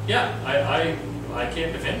 But yeah, I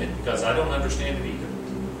can't defend it because I don't understand it either.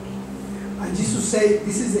 And Jesus said,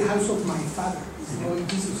 "This is the house of my Father." It's not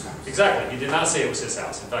Jesus' house. Exactly. He did not say it was his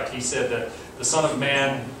house. In fact, he said that the Son of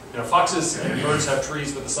Man, foxes and birds have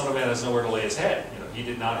trees, but the Son of Man has nowhere to lay his head. He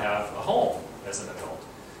did not have a home as an adult.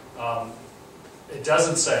 It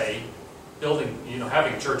doesn't say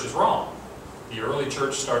having a church is wrong. The early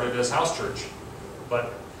church started as house church,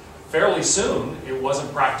 but fairly soon it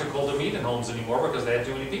wasn't practical to meet in homes anymore because they had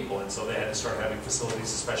too many people, and so they had to start having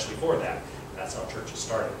facilities especially for that. That's how churches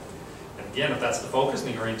started. And again, if that's the focus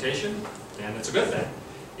and the orientation, then it's a good thing.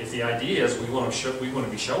 If the idea is we want to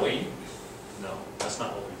be showy, no, that's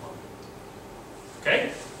not what we want.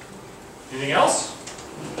 Okay? Anything else?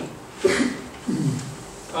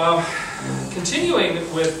 Continuing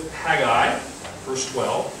with Haggai, verse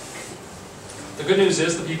 12. The good news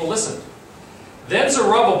is the people listened. Then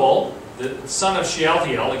Zerubbabel, the son of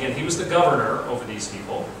Shealtiel, again, he was the governor over these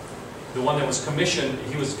people, the one that was commissioned,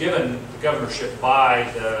 he was given the governorship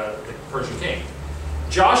by the Persian king.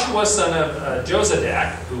 Joshua, son of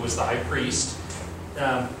Jozadak, who was the high priest,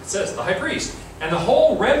 it says the high priest, and the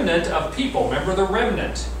whole remnant of people. Remember the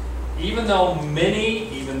remnant. Even though many,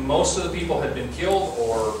 even most of the people had been killed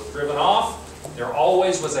or driven off, there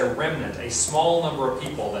always was a remnant, a small number of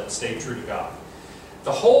people that stayed true to God.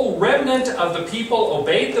 The whole remnant of the people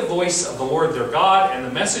obeyed the voice of the Lord their God and the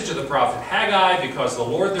message of the prophet Haggai, because the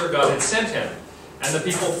Lord their God had sent him, and the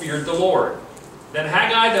people feared the Lord. Then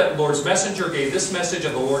Haggai, the Lord's messenger, gave this message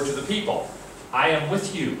of the Lord to the people. I am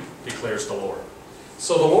with you, declares the Lord.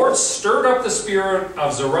 So the Lord stirred up the spirit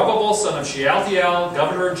of Zerubbabel, son of Shealtiel,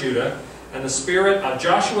 governor of Judah, and the spirit of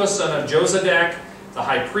Joshua, son of Jozadak, the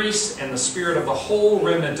high priest, and the spirit of the whole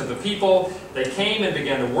remnant of the people. They came and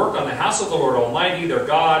began to work on the house of the Lord Almighty, their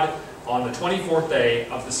God, on the 24th day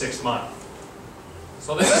of the 6th month.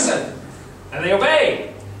 So they listened, and they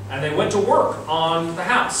obeyed, and they went to work on the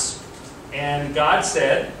house. And God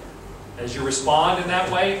said, as you respond in that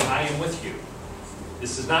way, I am with you.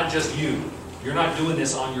 This is not just you. You're not doing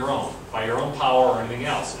this on your own, by your own power or anything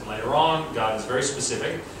else. And later on, God is very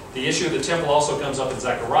specific. The issue of the temple also comes up in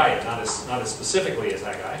Zechariah, not as specifically as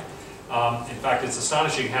Haggai. In fact, it's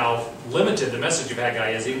astonishing how limited the message of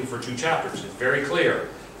Haggai is, even for 2 chapters. It's very clear.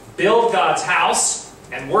 Build God's house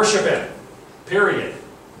and worship Him. Period.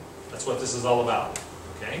 That's what this is all about.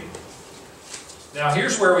 Okay? Now,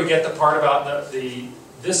 here's where we get the part about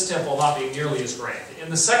this temple not being nearly as grand. In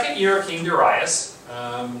the 2nd year of King Darius,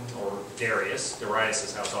 or Darius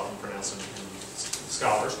is how it's often pronounced in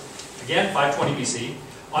scholars, again, 520 BC,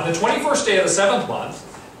 on the 21st day of the 7th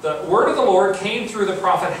month, the word of the Lord came through the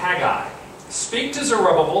prophet Haggai. Speak to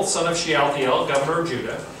Zerubbabel, son of Shealtiel, governor of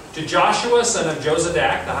Judah, to Joshua, son of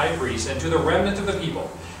Jozadak, the high priest, and to the remnant of the people.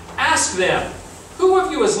 Ask them, who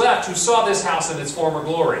of you is left who saw this house in its former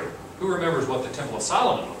glory? Who remembers what the Temple of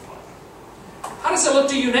Solomon looked like? How does it look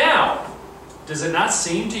to you now? Does it not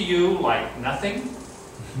seem to you like nothing?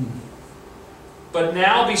 But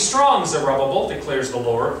now be strong, Zerubbabel, declares the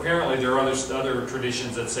Lord. Apparently there are other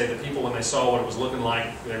traditions that say that people, when they saw what it was looking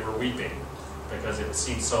like, they were weeping, because it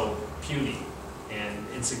seemed so puny and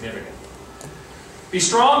insignificant. Be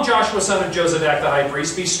strong, Joshua, son of Jozadak, the high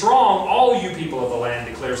priest. Be strong, all you people of the land,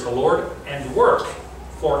 declares the Lord, and work,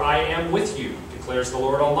 for I am with you, declares the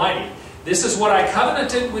Lord Almighty. This is what I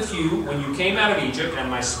covenanted with you when you came out of Egypt,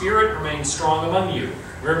 and my spirit remains among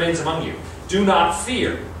you. Do not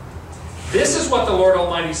fear. This is what the Lord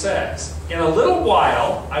Almighty says. In a little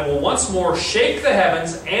while, I will once more shake the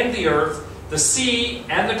heavens and the earth, the sea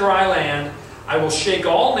and the dry land. I will shake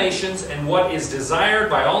all nations, and what is desired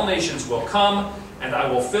by all nations will come, and I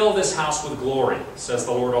will fill this house with glory, says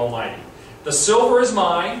the Lord Almighty. The silver is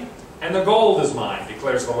mine, and the gold is mine,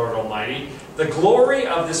 declares the Lord Almighty. The glory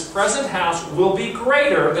of this present house will be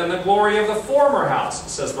greater than the glory of the former house,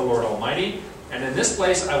 says the Lord Almighty. And in this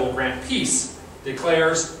place I will grant peace,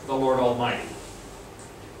 declares the Lord Almighty.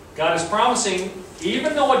 God is promising,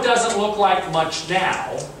 even though it doesn't look like much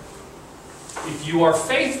now, if you are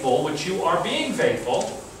faithful, which you are being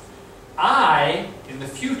faithful, I, in the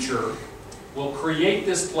future, will create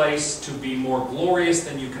this place to be more glorious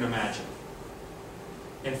than you can imagine.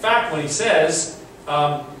 In fact, when he says,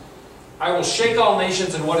 I will shake all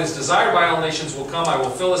nations, and what is desired by all nations will come, I will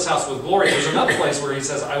fill this house with glory. There's another place where he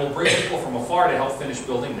says, I will bring people from afar to help finish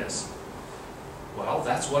building this. Well,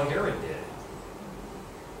 that's what Herod did.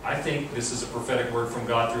 I think this is a prophetic word from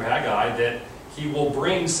God through Haggai, that he will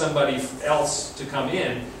bring somebody else to come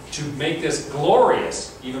in to make this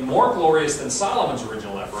glorious, even more glorious than Solomon's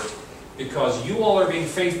original effort, because you all are being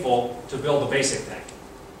faithful to build the basic thing.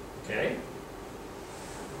 Okay?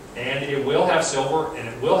 And it will have silver and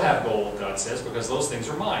it will have gold, God says, because those things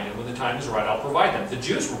are mine, and when the time is right, I'll provide them. The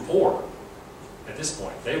Jews were poor at this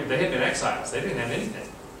point. They had been exiles. They didn't have anything.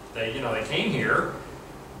 They came here,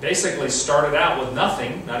 basically started out with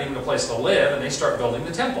nothing, not even a place to live, and they start building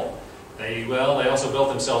the temple. They also built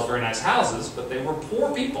themselves very nice houses, but they were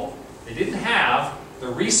poor people. They didn't have the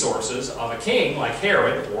resources of a king like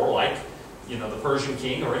Herod, or like, the Persian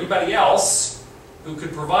king, or anybody else who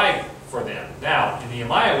could provide for them. Now, in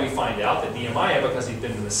Nehemiah, we find out that Nehemiah, because he'd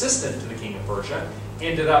been an assistant to the king of Persia,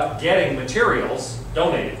 ended up getting materials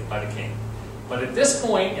donated by the king. But at this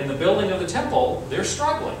point in the building of the temple, they're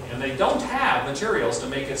struggling, and they don't have materials to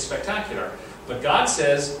make it spectacular. But God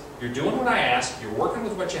says, you're doing what I ask, you're working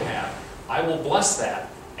with what you have, I will bless that,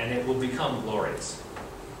 and it will become glorious.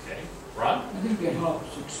 Okay? Ron? I think it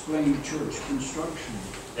helps explain church construction.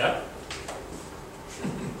 Yeah?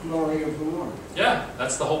 Glory of the Lord. Yeah,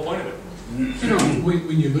 that's the whole point of it.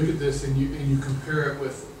 When you look at this and you compare it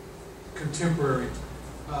with contemporary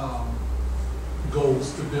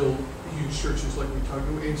goals to build huge churches like we talked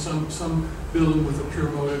about, and some build them with a pure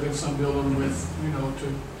motive, and some build them with, to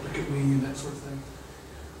look at me and that sort of thing.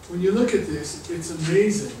 when you look at this, it's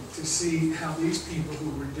amazing to see how these people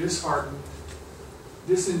who were disheartened,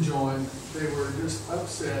 disenjoined, they were just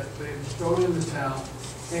upset, they had thrown in the towel,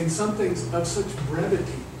 and some things of such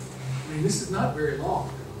brevity. I mean, this is not very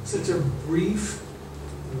long. Such a brief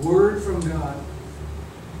word from God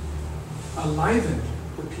enlivened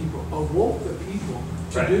the people, awoke the people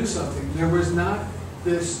to do something. There was not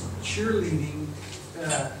this cheerleading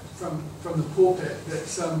from the pulpit that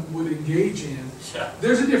some would engage in. Yeah.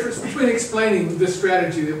 There's a difference between explaining the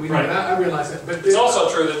strategy that we do. Right. I realize that, but It's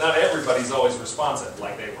also true that not everybody's always responsive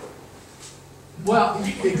like they were. well,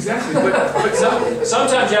 exactly. But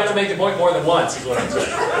Sometimes you have to make the point more than once, is what I'm saying.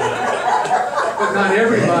 but not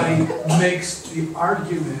everybody makes the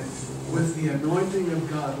argument with the anointing of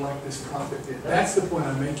God like this prophet did. That's the point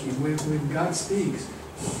I'm making. When God speaks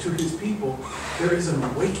to his people, there is an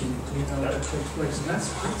awakening, that takes place, and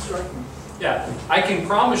that's quite striking. Yeah, I can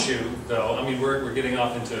promise you, though, I mean, we're getting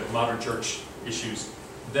off into modern church issues,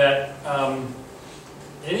 that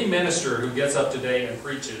any minister who gets up today and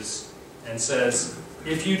preaches and says,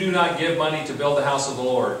 if you do not give money to build the house of the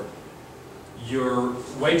Lord, your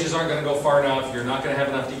wages aren't going to go far enough, you're not going to have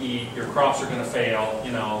enough to eat, your crops are going to fail,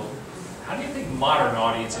 how do you think modern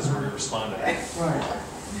audiences would respond to that? Right.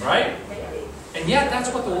 Right? And yet,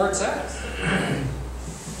 that's what the Word says.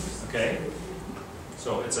 Okay?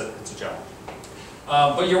 So, it's a challenge.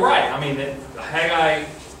 But you're right. I mean, Haggai,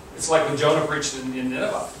 it's like when Jonah preached in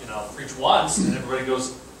Nineveh. Preach once, and everybody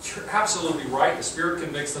goes, you're absolutely right. The Spirit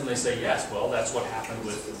convicts them. They say, yes. Well, that's what happened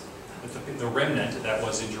with the remnant that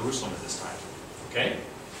was in Jerusalem at this time. Okay?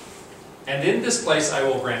 And in this place I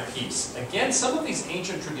will grant peace. Again, some of these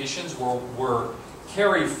ancient traditions were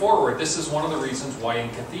carried forward. This is one of the reasons why in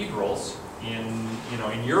cathedrals, in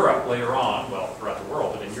Europe later on, well, throughout the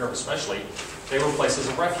world, but in Europe especially, they were places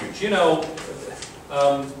of refuge.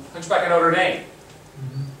 Hunchback of Notre Dame.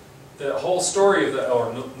 The whole story of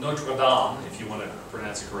or Notre Dame, if you want to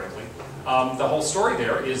pronounce it correctly, the whole story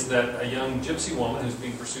there is that a young gypsy woman who's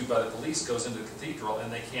being pursued by the police goes into the cathedral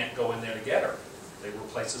and they can't go in there to get her. They were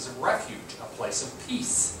places of refuge, a place of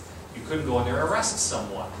peace. You couldn't go in there and arrest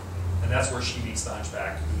someone. And that's where she meets the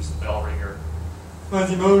hunchback, who's the bell ringer.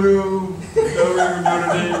 Quasimodo, bell ringer,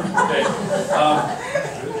 Notre Dame. Okay.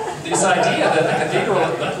 This idea that the cathedral,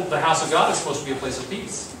 the house of God, is supposed to be a place of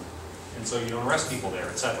peace. And so you don't arrest people there,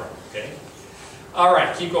 etc. Okay? All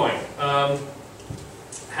right, keep going.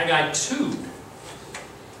 Haggai 2.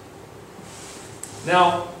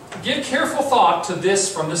 Now, give careful thought to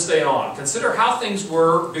this from this day on. Consider how things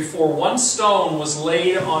were before one stone was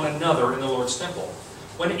laid on another in the Lord's temple.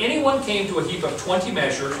 When anyone came to a heap of 20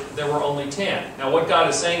 measures, there were only 10. Now what God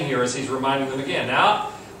is saying here is He's reminding them again.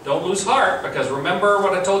 Now, don't lose heart, because remember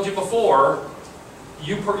what I told you before.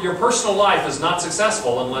 Your personal life is not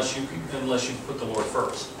successful unless you put the Lord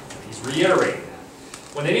first. He's reiterating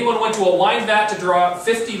that. When anyone went to a wine vat to draw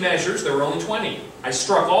 50 measures, there were only 20. I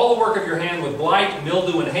struck all the work of your hand with blight,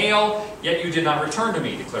 mildew, and hail, yet you did not return to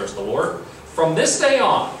me, declares the Lord. From this day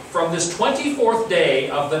on, from this 24th day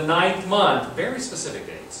of the 9th month, very specific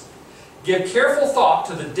dates, give careful thought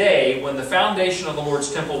to the day when the foundation of the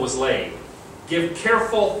Lord's temple was laid. Give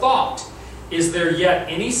careful thought. Is there yet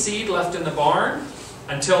any seed left in the barn?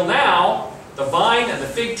 Until now, the vine and the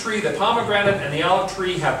fig tree, the pomegranate and the olive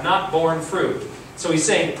tree have not borne fruit. So he's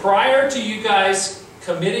saying, prior to you guys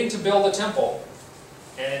committing to build a temple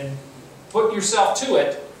and putting yourself to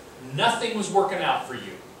it, nothing was working out for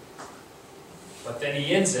you. But then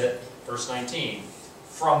he ends it, verse 19,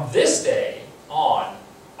 from this day on,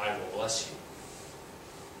 I will bless you.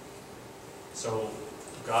 So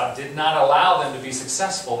God did not allow them to be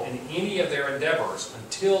successful in any of their endeavors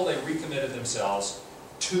until they recommitted themselves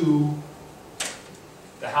to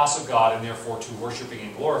the house of God and therefore to worshiping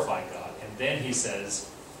and glorifying God. And then he says,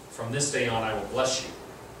 from this day on I will bless you.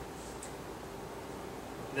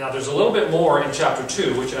 Now there's a little bit more in chapter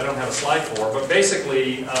 2, which I don't have a slide for, but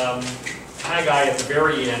basically Haggai at the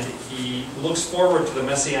very end, he looks forward to the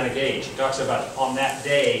Messianic age. He talks about on that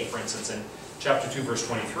day, for instance, in chapter 2, verse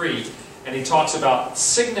 23, and he talks about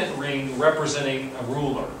signet ring representing a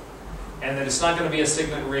ruler. And that it's not going to be a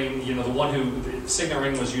signet ring, the signet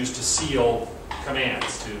ring was used to seal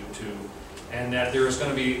commands, and that there is going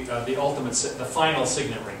to be the final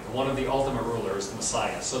signet ring, one of the ultimate rulers, the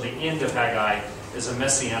Messiah. So the end of Haggai is a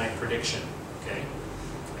messianic prediction. Okay,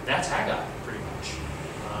 and that's Haggai pretty much.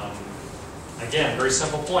 Again, very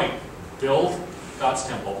simple point: build God's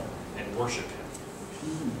temple and worship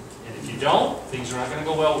Him. And if you don't, things are not going to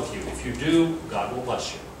go well with you. If you do, God will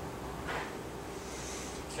bless you.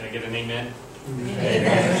 Can I get an amen?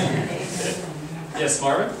 Amen. Yes,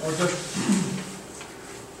 Marvin?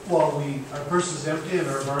 well, our purse is empty and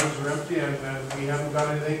our barns are empty and we haven't got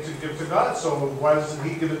anything to give to God, so why doesn't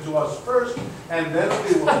He give it to us first and then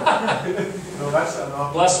we will? No, that's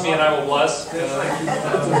not. Bless me and I will bless.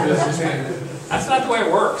 That's not the way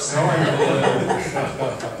it works.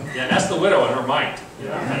 Yeah, that's the widow in her mind.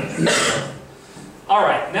 All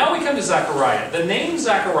right, now we come to Zechariah. The name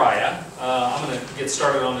Zechariah, I'm going to get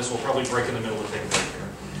started on this. We'll probably break in the middle of the thing here.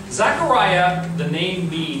 Zechariah, the name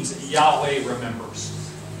means Yahweh remembers.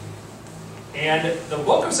 And the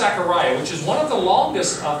book of Zechariah, which is one of the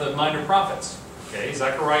longest of the minor prophets. Okay,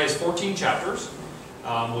 Zechariah is 14 chapters,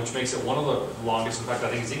 which makes it one of the longest. In fact, I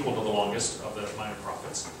think it's equal to the longest of the minor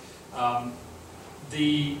prophets.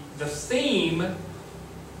 The theme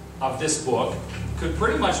of this book could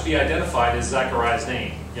pretty much be identified as Zechariah's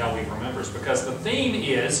name, Yahweh remembers, because the theme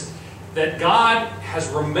is that God has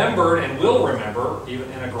remembered and will remember,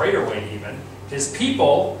 even in a greater way even, His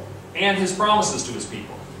people and His promises to His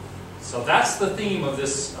people. So that's the theme of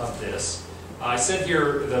this. I said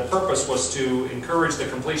here the purpose was to encourage the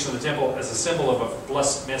completion of the temple as a symbol of a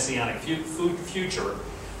blessed messianic future.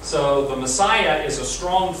 So the Messiah is a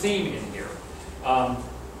strong theme in here.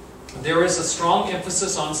 There is a strong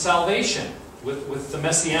emphasis on salvation with the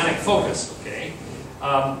messianic focus. Okay,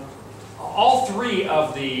 all three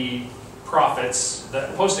of the prophets, the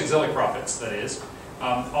post-exilic prophets, that is,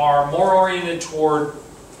 are more oriented toward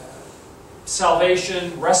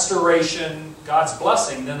salvation, restoration, God's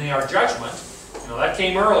blessing than they are judgment. You know, that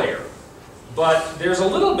came earlier, but there's a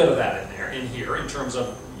little bit of that in here in terms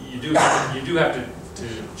of you do have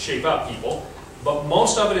to shape up people, but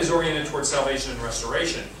most of it is oriented towards salvation and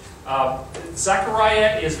restoration.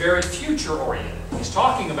 Zechariah is very future-oriented. He's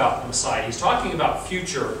talking about the Messiah. He's talking about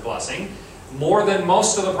future blessing more than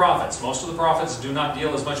most of the prophets. Most of the prophets do not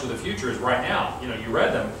deal as much with the future as right now. You know, you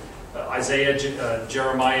read them. Isaiah,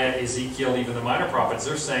 Jeremiah, Ezekiel, even the minor prophets,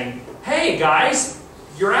 they're saying, hey guys,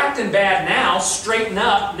 you're acting bad now, straighten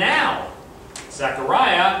up now.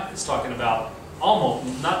 Zechariah is talking about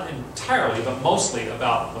almost, not entirely, but mostly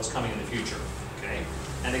about what's coming in the future. Okay?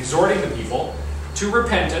 And exhorting the people to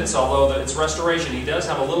repentance, although it's restoration. He does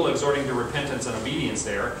have a little exhorting to repentance and obedience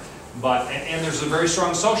there. But and there's a very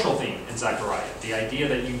strong social theme in Zechariah. The idea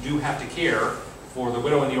that you do have to care for the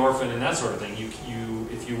widow and the orphan and that sort of thing,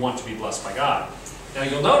 if you want to be blessed by God. Now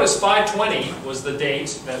you'll notice 520 was the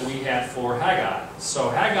date that we had for Haggai. So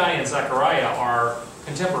Haggai and Zechariah are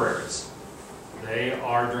contemporaries. They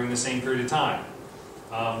are during the same period of time.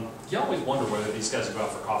 You always wonder whether these guys go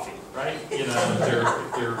out for coffee, right? You know,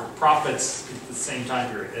 they're prophets at the same time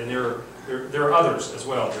period, and there are others as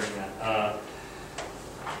well during that.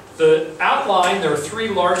 The outline, there are 3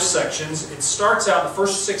 large sections. It starts out, the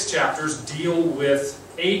first 6 chapters deal with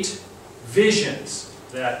 8 visions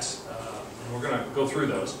that, and we're going to go through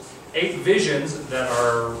those. 8 visions that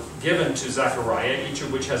are given to Zechariah, each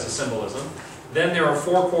of which has a symbolism. Then there are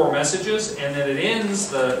 4 core messages, and then it ends,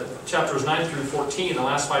 the chapters 9 through 14, the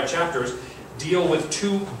last 5 chapters, deal with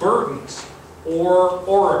 2 burdens, or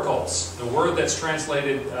oracles. The word that's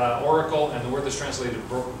translated oracle and the word that's translated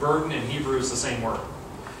burden in Hebrew is the same word.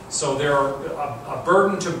 So they're a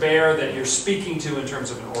burden to bear that you're speaking to in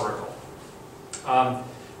terms of an oracle.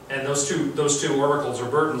 And those two oracles or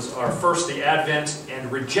burdens are first the advent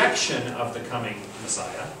and rejection of the coming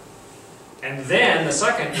Messiah. And then the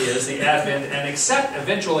second is the advent and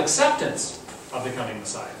eventual acceptance of the coming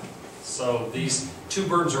Messiah. So these 2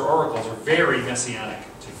 burdens or oracles are very messianic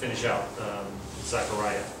to finish out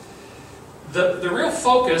Zechariah. The real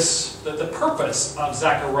focus, the purpose of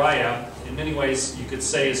Zechariah, in many ways you could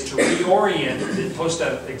say, is to reorient the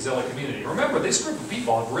post-exilic community. Remember, this group of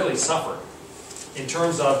people have really suffered in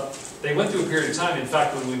terms of, they went through a period of time. In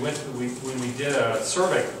fact, when we did the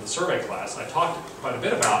survey class, I talked quite a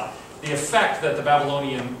bit about the effect that the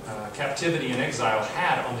Babylonian captivity and exile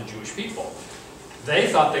had on the Jewish people. They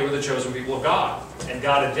thought they were the chosen people of God, and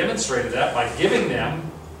God had demonstrated that by giving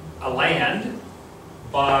them a land,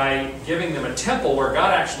 by giving them a temple where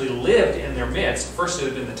God actually lived in their midst. First it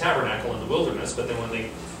had been the tabernacle in the wilderness, but then when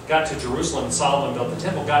they got to Jerusalem and Solomon built the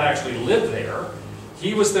temple, God actually lived there.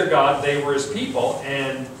 He was their God, they were His people,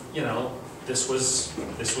 and you know, this was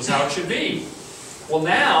how it should be. Well,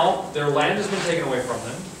 now their land has been taken away from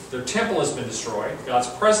them, their temple has been destroyed, God's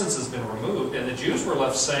presence has been removed, and the Jews were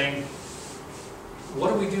left saying,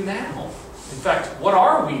 what do we do now? In fact, what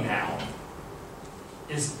are we now?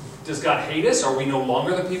 Does God hate us? Are we no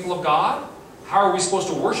longer the people of God? How are we supposed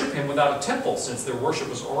to worship Him without a temple, since their worship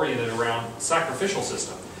was oriented around sacrificial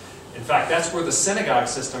system? In fact, that's where the synagogue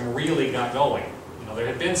system really got going. You know, there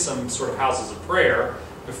had been some sort of houses of prayer,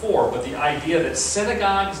 before, but the idea that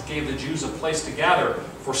synagogues gave the Jews a place to gather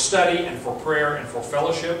for study and for prayer and for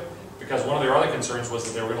fellowship, because one of their other concerns was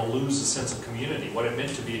that they were going to lose the sense of community, what it meant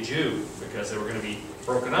to be a Jew, because they were going to be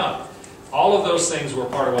broken up. All of those things were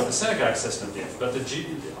part of what the synagogue system did. But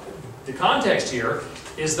the context here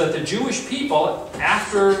is that the Jewish people,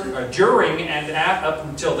 during and up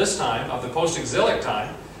until this time, of the post-exilic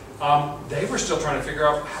time, they were still trying to figure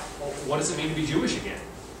out what does it mean to be Jewish again.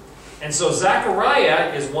 And so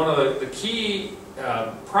Zechariah is one of the key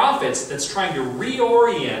prophets that's trying to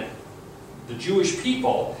reorient the Jewish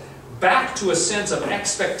people back to a sense of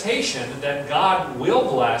expectation that God will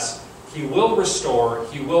bless, He will restore,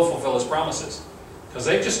 He will fulfill His promises. Because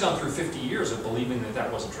they've just gone through 50 years of believing that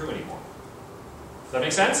that wasn't true anymore. Does that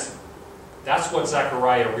make sense? That's what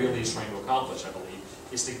Zechariah really is trying to accomplish, I believe,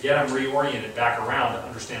 is to get them reoriented back around and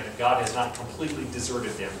understand that God has not completely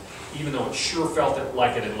deserted them, even though it sure felt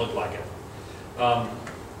like it and looked like it.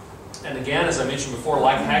 And again, as I mentioned before,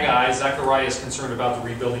 like Haggai, Zechariah is concerned about the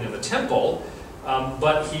rebuilding of the temple,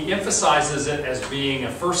 but he emphasizes it as being a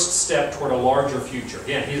first step toward a larger future.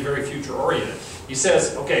 Again, he's very future-oriented. He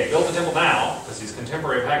says, okay, build the temple now, because he's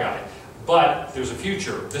contemporary of Haggai, but there's a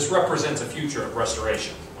future. This represents a future of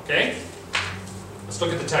restoration. Okay? Let's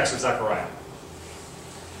look at the text of Zechariah.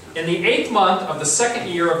 In the 8th month of the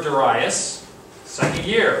 2nd year of Darius, 2nd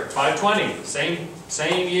year, 520,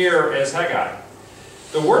 same year as Haggai,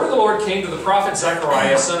 the word of the Lord came to the prophet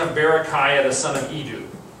Zechariah, son of Berechiah, the son of Iddo.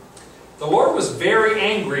 The Lord was very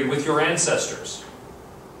angry with your ancestors.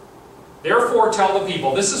 Therefore tell the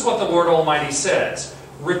people, this is what the Lord Almighty says,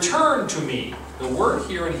 return to me. The word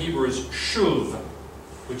here in Hebrew is shuv,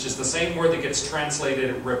 which is the same word that gets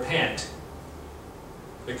translated repent.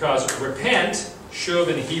 Because repent, shuv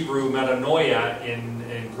in Hebrew, metanoia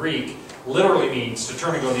in Greek, literally means to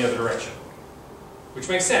turn and go in the other direction. Which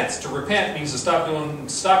makes sense. To repent means to stop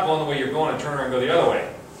going the way you're going and turn around and go the other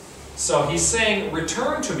way. So he's saying,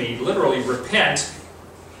 return to me, literally repent,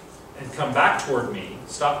 and come back toward me.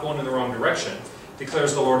 Stop going in the wrong direction,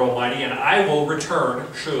 declares the Lord Almighty, and I will return,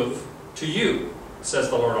 shuv, to you, says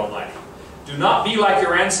the Lord Almighty. Do not be like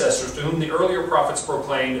your ancestors, to whom the earlier prophets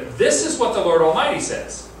proclaimed, this is what the Lord Almighty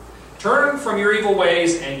says. Turn from your evil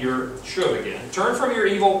ways and your, shuv again, turn from your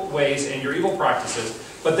evil ways and your evil practices,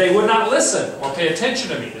 but they would not listen or pay attention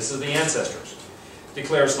to me. This is the ancestors,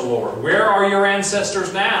 declares the Lord. Where are your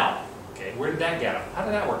ancestors now? Okay, where did that get them? How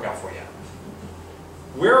did that work out for you?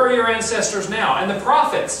 Where are your ancestors now? And the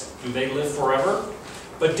prophets, do they live forever?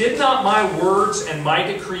 But did not my words and my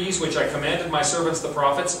decrees, which I commanded my servants the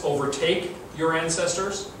prophets, overtake your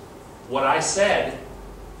ancestors? What I said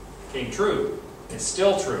came true. It's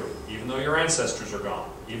still true, even though your ancestors are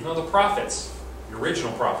gone. Even though the prophets, the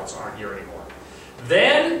original prophets, aren't here anymore.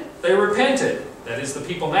 Then they repented, that is the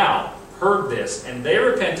people now, heard this, and they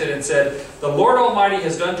repented and said, the Lord Almighty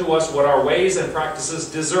has done to us what our ways and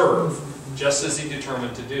practices deserve, just as He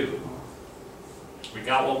determined to do. We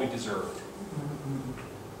got what we deserved.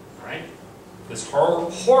 Right? This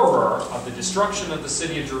horror of the destruction of the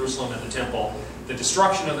city of Jerusalem and the temple, the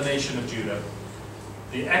destruction of the nation of Judah,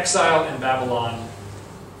 the exile in Babylon,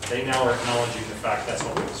 they now are acknowledging the fact that's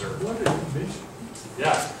what we deserve. What a division.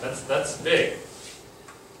 Yeah, that's big.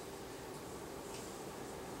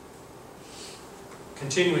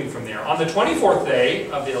 Continuing from there. On the 24th day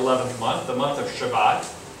of the 11th month, the month of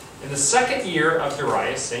Shabbat, in the 2nd year of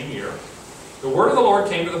Darius, same year, the word of the Lord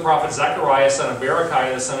came to the prophet Zechariah, son of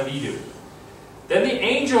Berechiah, the son of Iddo. Then the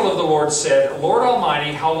angel of the Lord said, Lord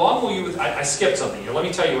Almighty, how long will you... I skipped something here. Let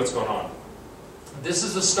me tell you what's going on. This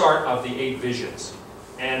is the start of the 8 visions.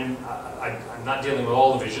 And I'm not dealing with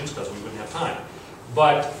all the visions because we wouldn't have time.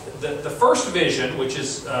 But the first vision, which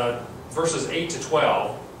is verses 8 to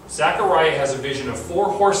 12, Zechariah has a vision of 4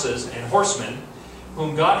 horses and horsemen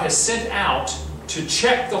whom God has sent out to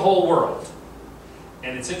check the whole world.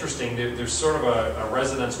 And it's interesting, there's sort of a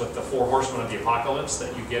resonance with the 4 horsemen of the apocalypse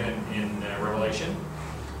that you get in Revelation.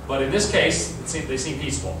 But in this case, they seem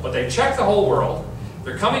peaceful. But they check the whole world.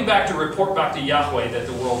 They're coming back to report back to Yahweh that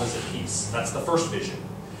the world is at peace. That's the first vision.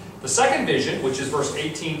 The second vision, which is verse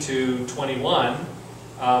 18 to 21,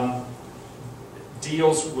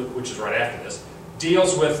 deals with, which is right after this,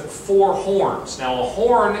 deals with 4 horns. Now a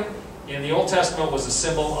horn in the Old Testament was a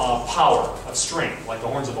symbol of power, of strength, like the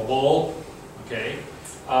horns of a bull. Okay?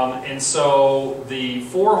 And so the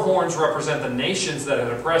 4 horns represent the nations that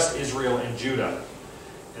had oppressed Israel and Judah.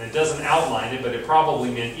 And it doesn't outline it, but it probably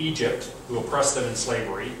meant Egypt, who oppressed them in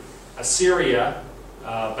slavery, Assyria,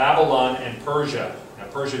 Babylon, and Persia. Now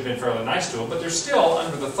Persia had been fairly nice to them, but they're still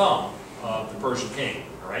under the thumb of the Persian king.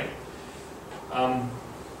 All right?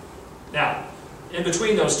 Now, in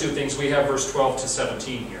between those two things, we have verse 12 to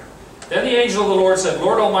 17 here. Then the angel of the Lord said,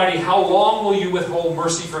 Lord Almighty, how long will you withhold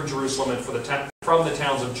mercy from Jerusalem and from the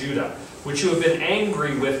towns of Judah, which you have been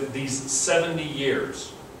angry with these 70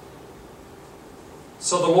 years?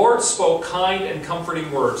 So the Lord spoke kind and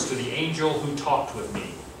comforting words to the angel who talked with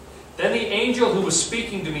me. Then the angel who was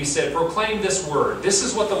speaking to me said, proclaim this word. This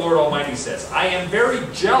is what the Lord Almighty says. I am very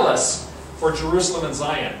jealous for Jerusalem and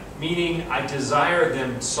Zion, meaning I desire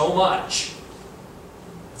them so much.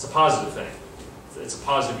 It's a positive thing. It's a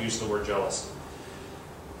positive use of the word jealous.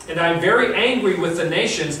 And I am very angry with the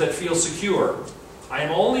nations that feel secure. I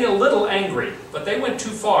am only a little angry, but they went too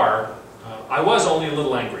far. I was only a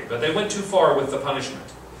little angry, but they went too far with the punishment.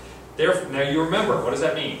 Now you remember, what does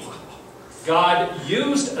that mean? God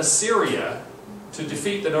used Assyria to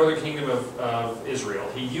defeat the northern kingdom of Israel.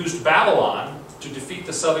 He used Babylon to defeat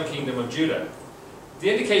the southern kingdom of Judah. The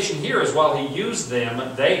indication here is while he used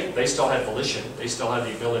them, they still had volition. They still had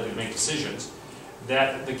the ability to make decisions.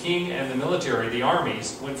 That the king and the military, the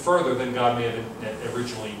armies, went further than God may have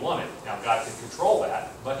originally wanted. Now God can control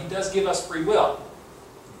that, but he does give us free will.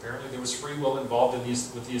 Apparently there was free will involved in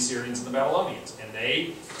with the Assyrians and the Babylonians. And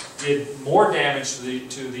they did more damage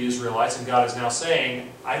to the Israelites, and God is now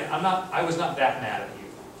saying, I was not that mad at you,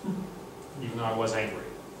 even though I was angry.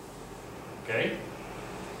 Okay?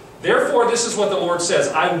 Therefore, this is what the Lord says,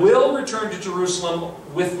 I will return to Jerusalem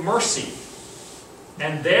with mercy,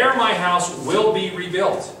 and there my house will be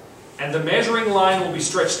rebuilt, and the measuring line will be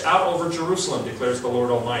stretched out over Jerusalem, declares the Lord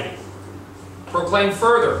Almighty. Proclaim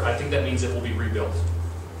further, I think that means it will be rebuilt,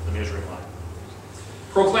 the measuring line.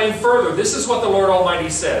 Proclaim further, this is what the Lord Almighty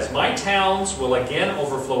says, my towns will again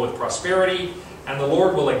overflow with prosperity, and the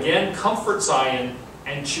Lord will again comfort Zion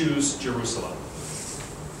and choose Jerusalem.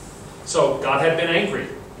 So God had been angry.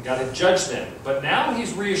 God had judged them. But now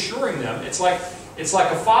he's reassuring them. It's like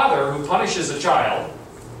a father who punishes a child,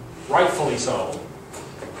 rightfully so,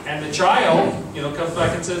 and the child, comes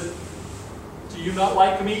back and says, do you not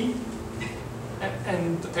like me?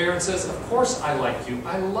 And the parent says, of course I like you.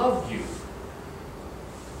 I love you.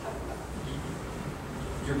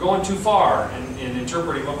 You're going too far in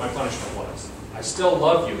interpreting what my punishment was. I still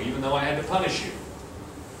love you, even though I had to punish you.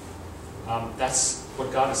 That's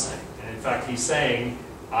what God is saying. And in fact, he's saying,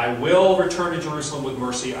 I will return to Jerusalem with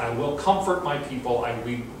mercy. I will comfort my people. I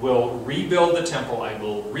will rebuild the temple. I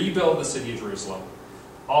will rebuild the city of Jerusalem.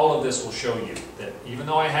 All of this will show you that even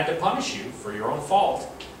though I had to punish you for your own fault,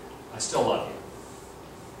 I still love you.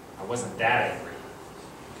 I wasn't that angry.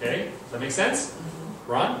 Okay? Does that make sense?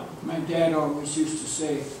 Ron? My dad always used to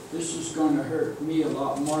say, this is going to hurt me a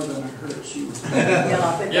lot more than it hurts you.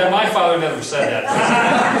 Yeah, my father never said that.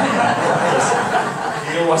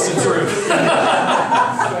 It wasn't true.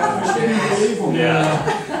 Yeah.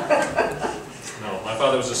 No, my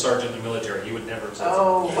father was a sergeant in the military. He would never have said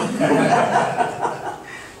that.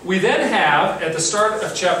 We then have, at the start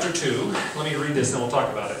of chapter 2, let me read this and then we'll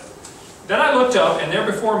talk about it. Then I looked up, and there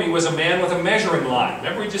before me was a man with a measuring line.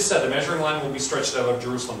 Remember we just said the measuring line will be stretched out of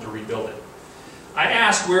Jerusalem to rebuild it. I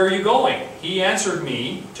asked, where are you going? He answered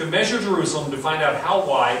me, to measure Jerusalem to find out how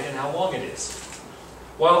wide and how long it is.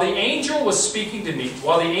 While the angel who was speaking to me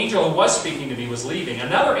was leaving,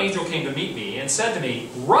 another angel came to meet me and said to me,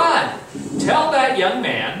 run! Tell that young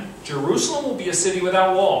man, Jerusalem will be a city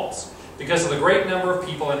without walls, because of the great number of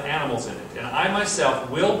people and animals in it. And I myself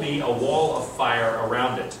will be a wall of fire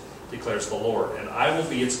around it, declares the Lord, and I will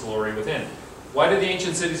be its glory within. Why did the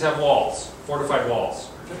ancient cities have walls? Fortified walls.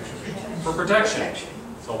 For protection.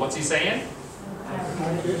 So what's he saying?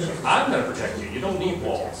 I'm going to protect you. You don't need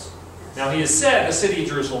walls. Now he has said the city of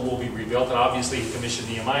Jerusalem will be rebuilt, and obviously he commissioned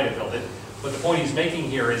Nehemiah to build it. But the point he's making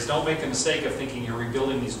here is don't make the mistake of thinking you're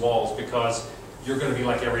rebuilding these walls because you're going to be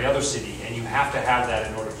like every other city, and you have to have that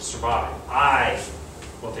in order to survive. I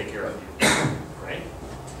will take care of you. Right?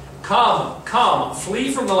 Come, come,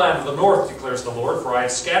 flee from the land of the north, declares the Lord, for I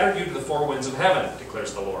have scattered you to the four winds of heaven,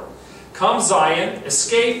 declares the Lord. Come, Zion,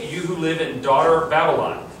 escape, you who live in daughter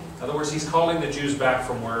Babylon. In other words, he's calling the Jews back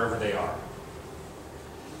from wherever they are.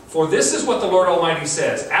 For this is what the Lord Almighty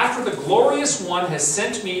says, after the glorious one has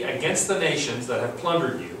sent me against the nations that have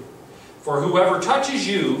plundered you, for whoever touches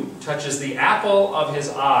you touches the apple of his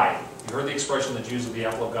eye. You heard the expression, the Jews are the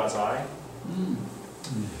apple of God's eye?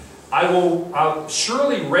 I'll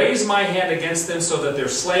surely raise my hand against them so that their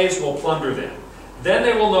slaves will plunder them. Then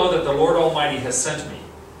they will know that the Lord Almighty has sent me.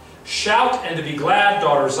 Shout and to be glad,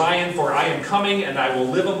 daughter Zion, for I am coming and I will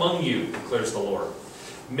live among you, declares the Lord.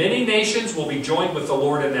 Many nations will be joined with the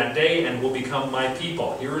Lord in that day and will become my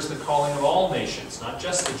people. Here is the calling of all nations, not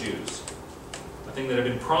just the Jews. The thing that had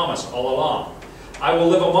been promised all along. I will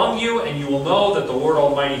live among you, and you will know that the Lord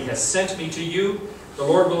Almighty has sent me to you. The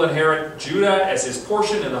Lord will inherit Judah as his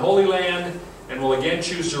portion in the Holy Land, and will again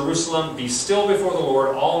choose Jerusalem. Be still before the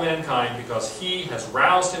Lord, all mankind, because he has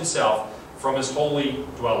roused himself from his holy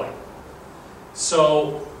dwelling.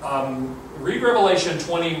 So, read Revelation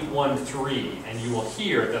 21:3, and you will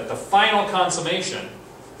hear that the final consummation,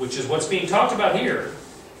 which is what's being talked about here,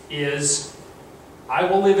 is, I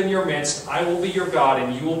will live in your midst, I will be your God,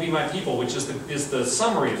 and you will be my people, which is the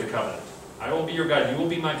summary of the covenant. I will be your God, you will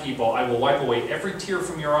be my people, I will wipe away every tear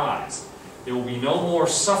from your eyes. There will be no more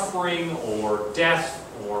suffering, or death,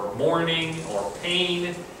 or mourning, or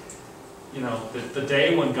pain. You know, the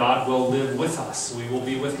day when God will live with us, we will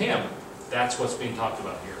be with him. That's what's being talked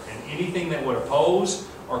about here. And anything that would oppose,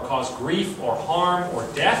 or cause grief, or harm, or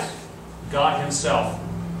death, God himself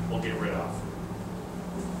will get rid of.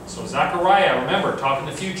 So Zechariah, remember, talking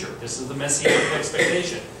the future. This is the messianic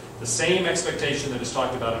expectation. The same expectation that is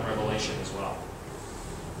talked about in Revelation as well.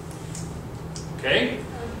 Okay?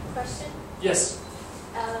 Question? Yes?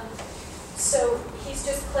 So he's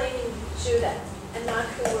just claiming Judah and not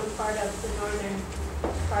who were part of the northern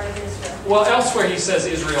part of Israel. Well, elsewhere he says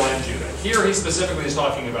Israel and Judah. Here he specifically is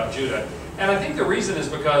talking about Judah. And I think the reason is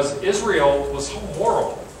because Israel was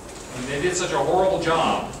horrible. I mean, they did such a horrible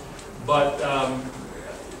job. But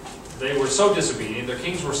they were so disobedient. Their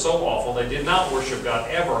kings were so awful. They did not worship God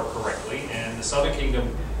ever correctly. And the southern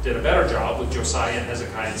kingdom did a better job with Josiah and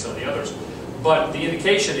Hezekiah and some of the others. But the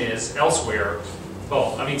indication is elsewhere.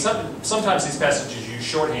 Well, I mean, sometimes these passages use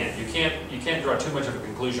shorthand. You can't draw too much of a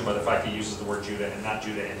conclusion by the fact he uses the word Judah and not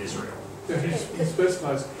Judah and Israel. Yeah, he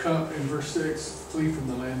specifies, come in verse 6, flee from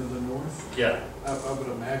the land of the north. Yeah. I would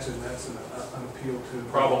imagine that's an appeal to...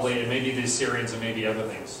 Probably, and maybe the Assyrians and maybe other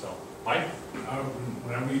things. So, Mike?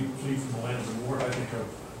 When I read flee from the land of the north, I think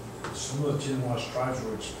of some of the 10 lost tribes,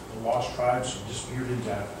 which the lost tribes disappeared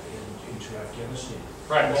into Afghanistan.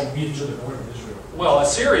 Right. Well, be to the north of Israel. Well,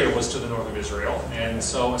 Assyria was to the north of Israel, and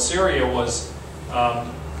so Assyria was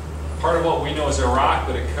part of what we know as Iraq,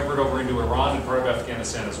 but it covered over into Iran and part of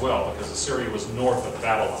Afghanistan as well, because Assyria was north of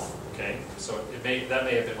Babylon. Okay, so that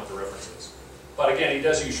may have been what the reference is. But again, he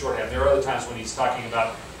does use shorthand. There are other times when he's talking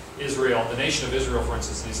about Israel, the nation of Israel, for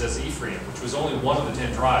instance, and he says Ephraim, which was only one of the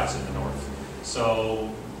 10 tribes in the north. So,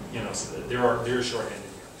 you know, there is shorthand in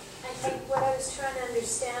here. And what I was trying to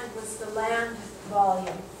understand was the land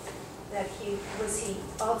volume. That he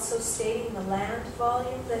also stating the land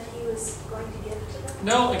volume that he was going to give to them?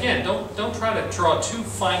 No, again, don't try to draw too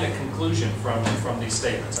fine a conclusion from these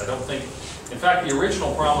statements. I don't think, in fact, the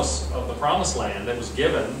original promise of the promised land that was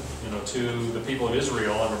given, you know, to the people of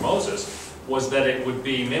Israel under Moses was that it would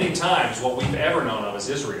be many times what we've ever known of as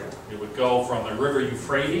Israel. It would go from the river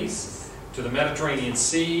Euphrates to the Mediterranean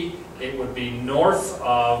Sea. It would be north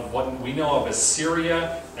of what we know of as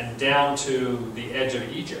Syria and down to the edge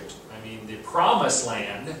of Egypt. I mean, the promised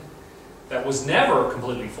land that was never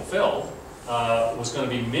completely fulfilled was going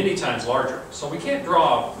to be many times larger. So we can't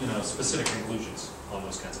draw, you know, specific conclusions on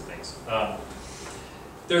those kinds of things.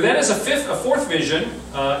 There then is a fourth vision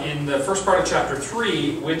in the first part of chapter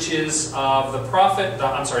 3, which is of the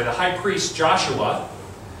high priest Joshua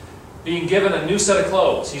being given a new set of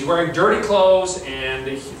clothes. He's wearing dirty clothes, and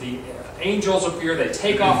the angels appear. They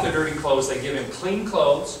take off the dirty clothes. They give him clean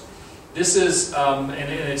clothes. This is, and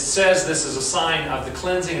it says this is a sign of the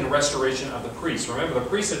cleansing and restoration of the priests. Remember, the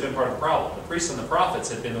priests had been part of the problem. The priests and the prophets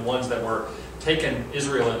had been the ones that were taking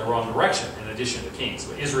Israel in the wrong direction, in addition to kings.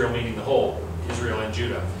 But Israel meaning the whole, Israel and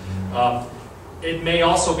Judah. It may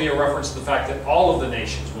also be a reference to the fact that all of the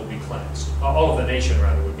nations will be cleansed. All of the nation,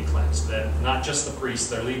 rather, would be cleansed. That not just the priests,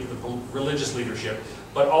 the religious leadership,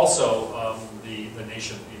 but also the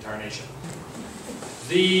nation, the entire nation.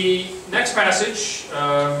 The next passage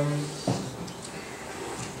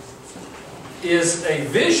is a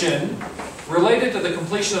vision related to the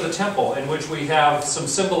completion of the temple, in which we have some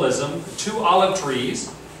symbolism, 2 olive trees,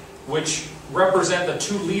 which represent the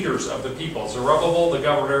 2 leaders of the people, Zerubbabel, the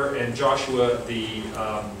governor, and Joshua, the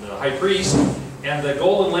high priest. And the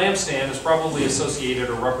golden lampstand is probably associated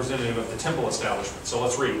or representative of the temple establishment. So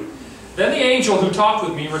let's read. Then the angel who talked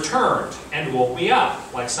with me returned and woke me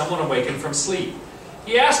up, like someone awakened from sleep.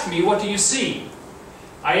 He asked me, "What do you see?"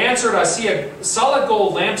 I answered, "I see a solid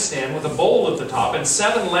gold lampstand with a bowl at the top and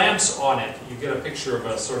 7 lamps on it." You get a picture of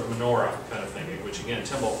a sort of menorah kind of thing, which again,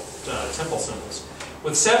 temple symbols.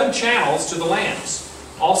 With 7 channels to the lamps.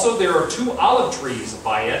 Also, there are 2 olive trees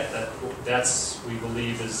by it. That's, we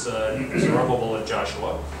believe, is Zerubbabel and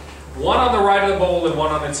Joshua. One on the right of the bowl and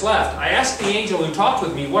one on its left. I asked the angel who talked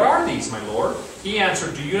with me, "What are these, my Lord?" He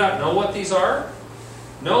answered, "Do you not know what these are?"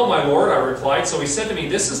 No, my Lord, I replied. So he said to me,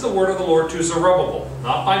 this is the word of the Lord to Zerubbabel,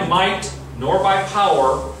 not by might, nor by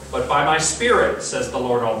power, but by my Spirit, says the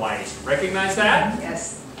Lord Almighty. Recognize that?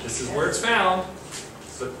 Yes. This is where it's found,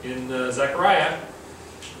 in Zechariah.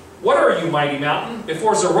 What are you, mighty mountain?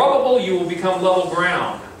 Before Zerubbabel you will become level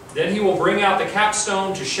ground. Then he will bring out the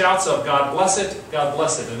capstone to shouts of God bless it, God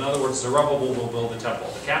bless it. In other words, Zerubbabel will build the temple.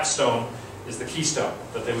 The capstone is the keystone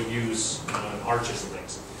that they would use on arches and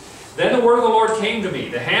things. Then the word of the Lord came to me.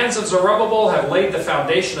 The hands of Zerubbabel have laid the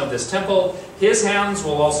foundation of this temple. His hands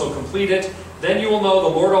will also complete it. Then you will know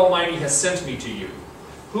the Lord Almighty has sent me to you.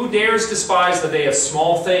 Who dares despise the day of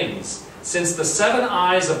small things? Since the 7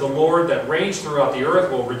 eyes of the Lord that range throughout the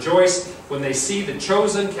earth will rejoice when they see the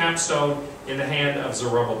chosen capstone in the hand of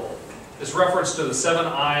Zerubbabel. This reference to the 7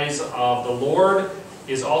 eyes of the Lord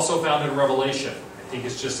is also found in Revelation. I think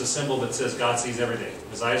it's just a symbol that says God sees everything.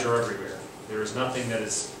 His eyes are everywhere. There is nothing that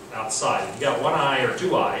is outside. If you've got 1 eye or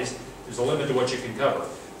 2 eyes, there's a limit to what you can cover.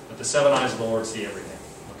 But the 7 eyes of the Lord see everything.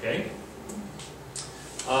 Okay?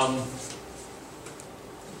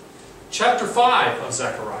 Chapter 5 of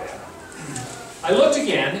Zechariah. I looked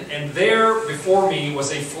again, and there before me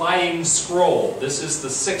was a flying scroll. This is the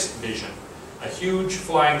 6th vision. A huge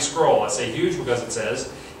flying scroll. I say huge because it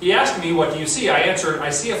says, he asked me, what do you see? I answered, I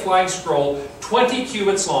see a flying scroll 20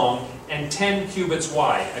 cubits long and 10 cubits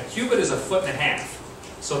wide. A cubit is 1.5 feet.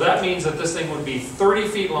 So that means that this thing would be 30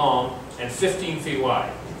 feet long and 15 feet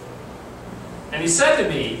wide. And he said to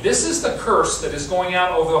me, this is the curse that is going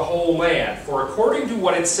out over the whole land. For according to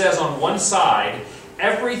what it says on one side,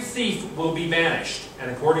 every thief will be banished.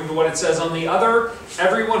 And according to what it says on the other,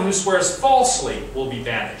 everyone who swears falsely will be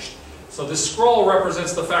banished. So this scroll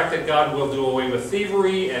represents the fact that God will do away with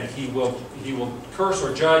thievery, and He will curse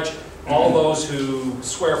or judge all those who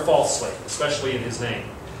swear falsely, especially in His name.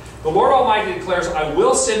 The Lord Almighty declares, I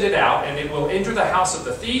will send it out, and it will enter the house of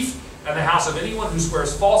the thief, and the house of anyone who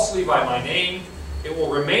swears falsely by my name. It will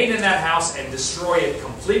remain in that house and destroy it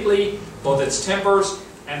completely, both its timbers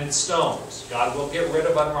and its stones. God will get rid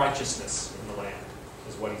of unrighteousness in the land,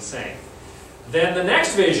 is what he's saying. Then the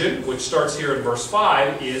next vision, which starts here in verse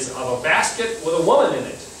 5, is of a basket with a woman in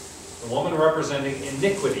it. The woman representing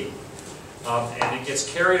iniquity. And it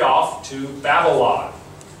gets carried off to Babylon.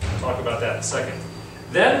 We'll talk about that in a second.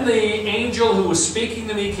 Then the angel who was speaking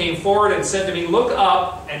to me came forward and said to me, look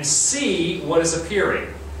up and see what is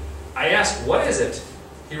appearing. I asked, what is it?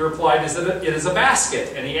 He replied, it is a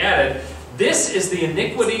basket. And he added, this is the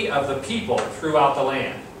iniquity of the people throughout the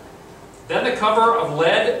land. Then the cover of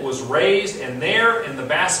lead was raised, and there in the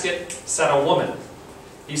basket sat a woman.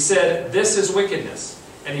 He said, this is wickedness.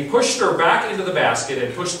 And he pushed her back into the basket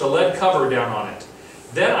and pushed the lead cover down on it.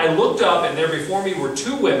 Then I looked up, and there before me were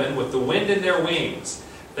 2 women with the wind in their wings.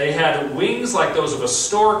 They had wings like those of a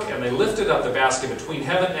stork, and they lifted up the basket between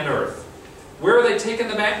heaven and earth. Where are they taking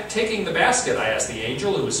the basket? I asked the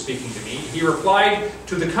angel who was speaking to me. He replied,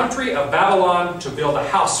 to the country of Babylon to build a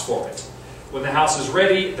house for it. When the house is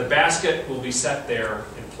ready, the basket will be set there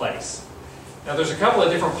in place. Now there's a couple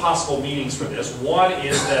of different possible meanings for this. One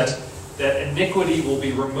is that iniquity will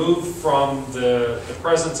be removed from the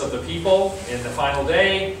presence of the people in the final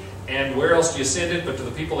day. And where else do you send it but to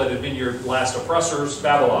the people that have been your last oppressors?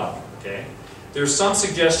 Babylon. Okay. There's some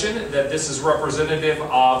suggestion that this is representative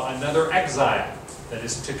of another exile that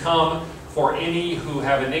is to come for any who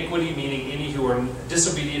have iniquity, meaning any who are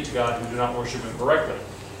disobedient to God, who do not worship Him correctly.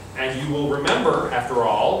 And you will remember, after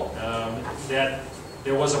all, that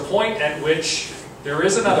there was a point at which there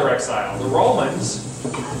is another exile. The Romans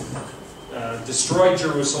destroyed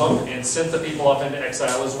Jerusalem and sent the people up into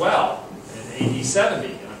exile as well in AD 70.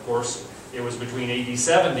 And of course, it was between AD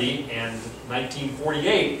 70 and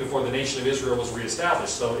 1948 before the nation of Israel was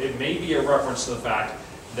reestablished. So it may be a reference to the fact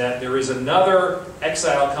that there is another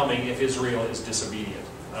exile coming if Israel is disobedient.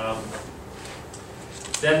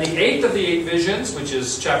 Then the 8th of the 8 visions, which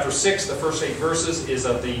is chapter 6, the first 8 verses, is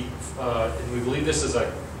of the, and we believe this is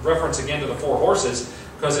a reference again to the 4 horses,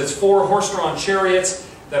 because it's 4 horse-drawn chariots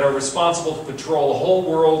that are responsible to patrol the whole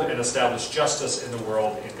world and establish justice in the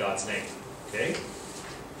world in God's name. Okay?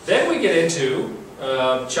 Then we get into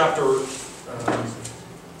chapter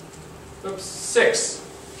 6,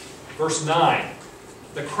 verse 9.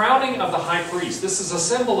 The crowning of the high priest. This is a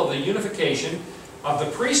symbol of the unification of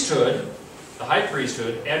the priesthood, the high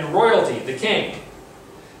priesthood, and royalty, the king.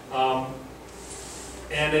 And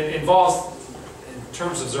it involves, in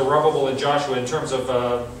terms of Zerubbabel and Joshua, in terms of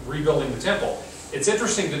rebuilding the temple. It's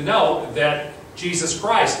interesting to note that Jesus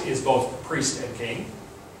Christ is both priest and king,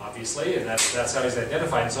 obviously, and that's how he's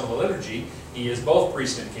identified in some of the liturgy. He is both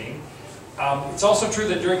priest and king. It's also true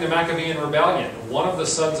that during the Maccabean rebellion, one of the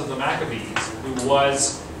sons of the Maccabees, who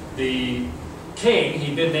was the king,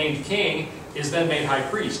 he'd been named king, is then made high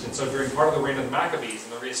priest. And so during part of the reign of the Maccabees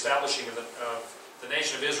and the reestablishing of the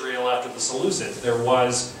nation of Israel after the Seleucids, there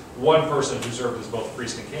was one person who served as both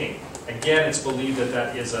priest and king. Again, it's believed that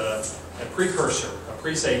that is a precursor, a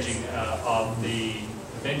presaging of the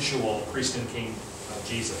eventual priest and king of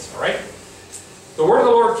Jesus. All right? The word of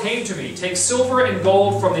the Lord came to me, take silver and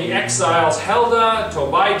gold from the exiles Helda,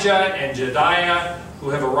 Tobijah, and Jediah, who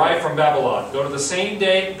have arrived from Babylon. Go the same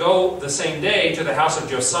day to the house of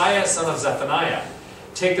Josiah, son of Zephaniah.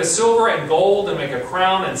 Take the silver and gold and make a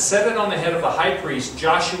crown and set it on the head of the high priest,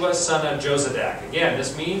 Joshua, son of Jozadak. Again,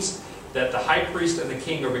 this means that the high priest and the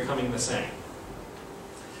king are becoming the same.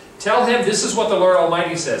 Tell him, this is what the Lord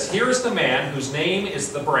Almighty says. Here is the man whose name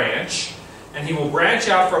is the branch, and he will branch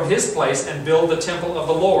out from his place and build the temple of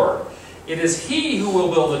the Lord. It is he who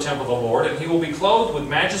will build the temple of the Lord, and he will be clothed with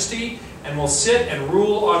majesty, and will sit and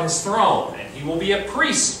rule on his throne. And he will be a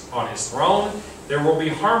priest on his throne. There will be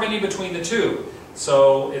harmony between the two.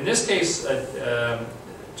 So in this case,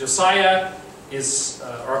 Joshua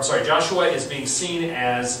is being seen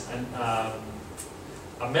as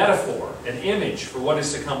a metaphor, an image for what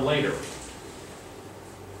is to come later.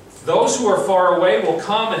 Those who are far away will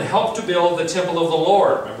come and help to build the temple of the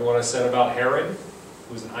Lord. Remember what I said about Herod,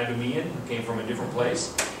 who's an Idumean, who came from a different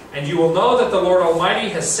place? And you will know that the Lord Almighty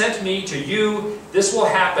has sent me to you. This will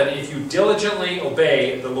happen if you diligently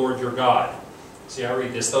obey the Lord your God. See, I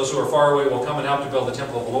read this. Those who are far away will come and help to build the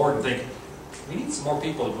temple of the Lord, and think, we need some more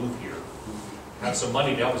people to move here who have some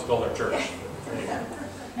money to help us build our church.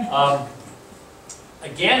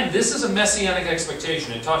 Again, this is a messianic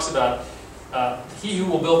expectation. It talks about he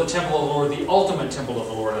who will build the temple of the Lord, the ultimate temple of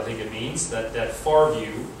the Lord, I think it means, that far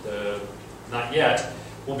view, not yet,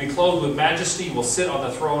 will be clothed with majesty, will sit on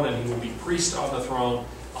the throne, and he will be priest on the throne,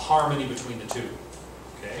 a harmony between the two.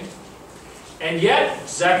 Okay? And yet,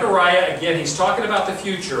 Zechariah, again, he's talking about the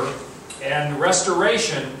future and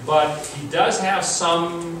restoration, but he does have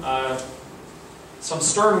some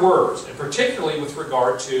stern words, and particularly with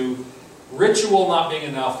regard to ritual not being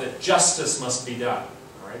enough, that justice must be done.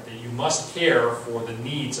 Right? That you must care for the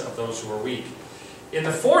needs of those who are weak. In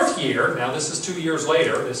the 4th year, now this is 2 years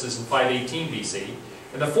later, this is in 518 BC,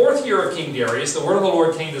 in the 4th year of King Darius, the word of the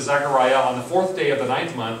Lord came to Zechariah on the 4th day of the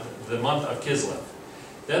 9th month, the month of Kislev.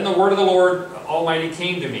 Then the word of the Lord Almighty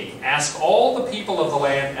came to me, ask all the people of the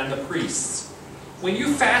land and the priests. When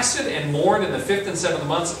you fasted and mourned in the 5th and 7th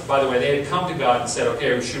months, by the way, they had come to God and said,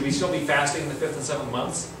 okay, should we still be fasting in the 5th and 7th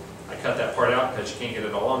months? I cut that part out because you can't get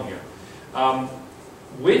it all on here.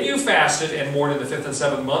 When you fasted and mourned in the 5th and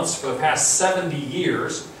 7th months for the past 70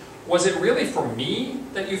 years, was it really for me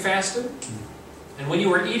that you fasted? And when you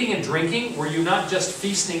were eating and drinking, were you not just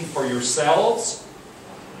feasting for yourselves?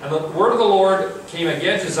 And the word of the Lord came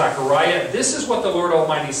again to Zechariah. This is what the Lord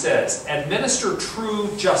Almighty says. Administer true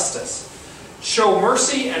justice. Show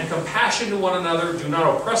mercy and compassion to one another. Do not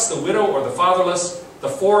oppress the widow or the fatherless, the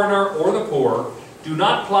foreigner or the poor. Do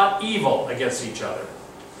not plot evil against each other.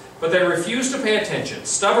 But they refused to pay attention.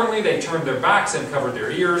 Stubbornly they turned their backs and covered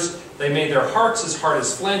their ears. They made their hearts as hard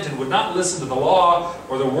as flint and would not listen to the law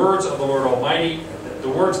or the words of the Lord Almighty, the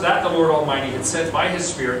words that the Lord Almighty had sent by His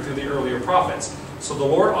Spirit through the earlier prophets. So the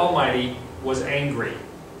Lord Almighty was angry.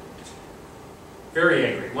 Very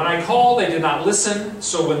angry. When I called, they did not listen.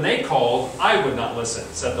 So when they called, I would not listen,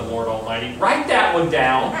 said the Lord Almighty. Write that one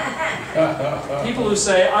down. People who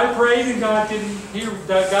say, I prayed and God didn't hear,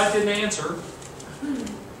 God didn't answer.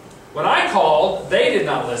 When I called, they did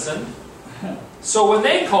not listen. So when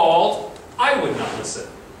they called, I would not listen,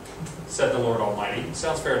 said the Lord Almighty.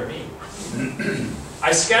 Sounds fair to me.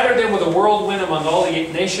 I scattered them with a whirlwind among all the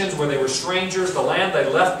nations where they were strangers. The land they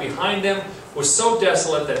left behind them was so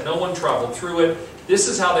desolate that no one traveled through it. This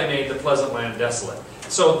is how they made the pleasant land desolate.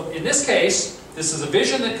 So in this case, this is a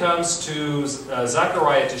vision that comes to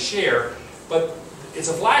Zechariah to share, but it's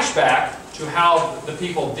a flashback to how the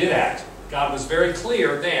people did act. God was very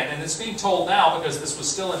clear then, and it's being told now because this was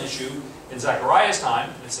still an issue in Zechariah's time,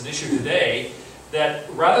 and it's an issue today, that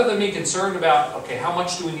rather than be concerned about, okay, how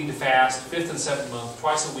much do we need to fast, 5th and 7th month,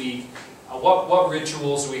 twice a week, what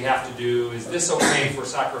rituals do we have to do, is this okay for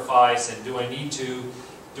sacrifice, and do I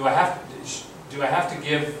have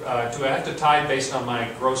to tithe based on my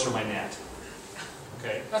gross or my net?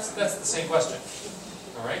 Okay, that's the same question,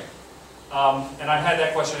 all right? And I've had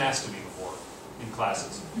that question asked to me before in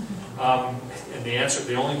classes. And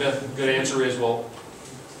the only good answer is, well,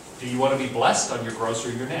 do you want to be blessed on your gross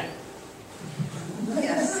or your net?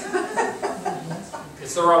 Yes.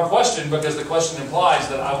 It's the wrong question because the question implies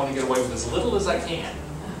that I want to get away with as little as I can.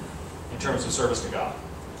 And terms of service to God.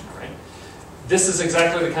 All right? This is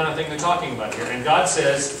exactly the kind of thing they're talking about here. And God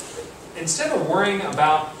says, instead of worrying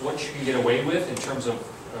about what you can get away with in terms of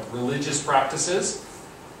religious practices,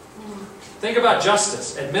 think about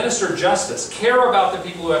justice. Administer justice. Care about the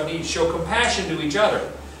people who have needs. Show compassion to each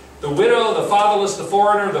other. The widow, the fatherless, the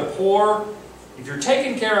foreigner, the poor. If you're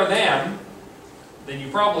taking care of them, then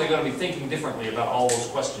you're probably going to be thinking differently about all those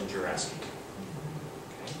questions you're asking.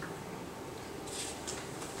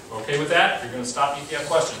 Okay with that? You're going to stop me if you have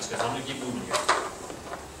questions, because I'm going to keep moving here.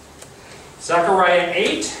 Zechariah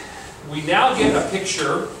 8, we now get a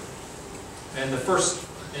picture in the first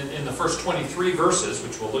 23 verses,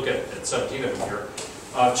 which we'll look at 17 of them here,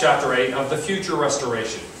 of chapter 8, of the future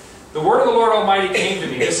restoration. The word of the Lord Almighty came to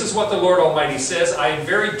me. This is what the Lord Almighty says. I am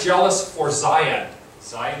very jealous for Zion.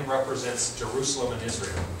 Zion represents Jerusalem and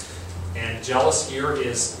Israel. And jealous here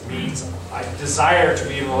means I desire to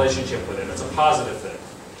be in relationship with it. It's a positive thing.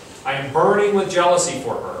 I am burning with jealousy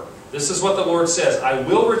for her. This is what the Lord says. I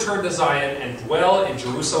will return to Zion and dwell in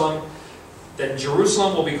Jerusalem. Then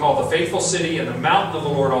Jerusalem will be called the faithful city, and the mountain of the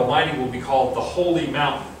Lord Almighty will be called the holy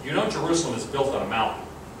mountain. You know Jerusalem is built on a mountain.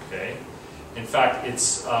 Okay? In fact,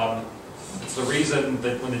 it's the reason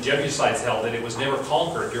that when the Jebusites held it, it was never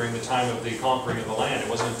conquered during the time of the conquering of the land. It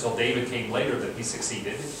wasn't until David came later that he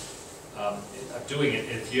succeeded doing it.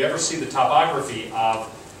 If you ever see the topography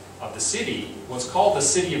of the city, what's called the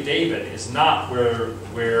city of David is not where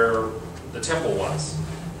the temple was.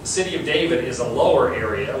 The city of David is a lower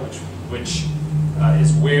area, which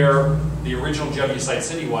is where the original Jebusite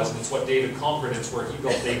city was, and it's what David conquered, and it's where he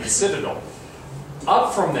built David's citadel.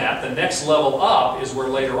 Up from that, the next level up is where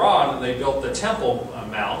later on they built the Temple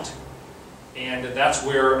Mount, and that's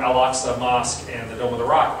where Al-Aqsa Mosque and the Dome of the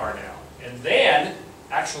Rock are now. And then,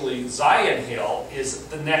 actually, Zion Hill is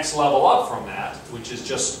the next level up from that, which is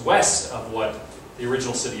just west of what the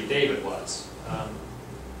original city of David was.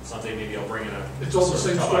 Someday maybe I'll bring in a... It's all the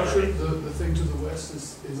same structure? The thing to the west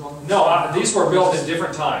is on the... No, these were built in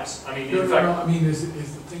different times. I mean, No, in fact... I mean, is the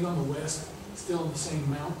thing on the west still on the same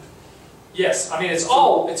mount? Yes, I mean, it's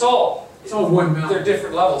all one mountain. They're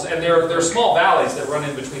different levels, and there are small valleys that run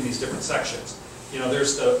in between these different sections. You know,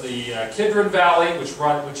 there's the Kidron Valley,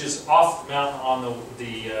 which is off the mountain on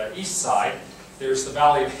the east side. There's the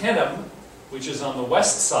Valley of Hinnom, which is on the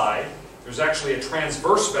west side. There's actually a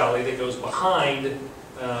transverse valley that goes behind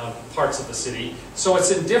parts of the city. So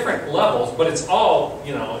it's in different levels, but it's all,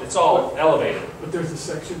 it's all elevated. But there's a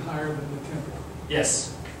section higher than the temple.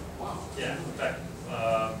 Yes. Wow. Yeah. In fact,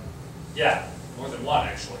 yeah, more than one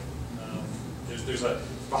actually. There's a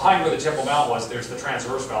behind where the Temple Mount was. There's the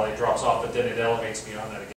transverse valley, it drops off, but then it elevates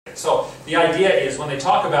beyond that again. So the idea is when they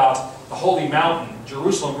talk about the holy mountain,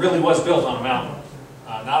 Jerusalem really was built on a mountain,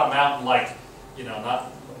 not a mountain like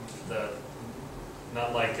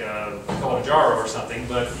not like Kilimanjaro or something,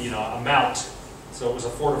 but a mount. So it was a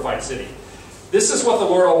fortified city. This is what the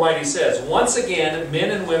Lord Almighty says. Once again, men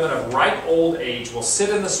and women of ripe old age will sit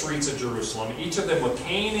in the streets of Jerusalem, each of them with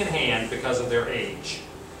cane in hand because of their age.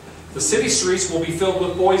 The city streets will be filled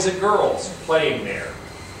with boys and girls playing there.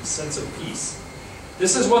 A sense of peace.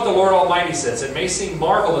 This is what the Lord Almighty says. It may seem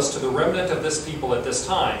marvelous to the remnant of this people at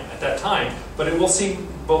that time, but will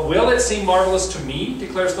it seem marvelous to me,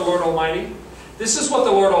 declares the Lord Almighty? This is what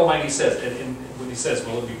the Lord Almighty says. And when he says,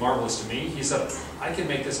 will it be marvelous to me? He said, I can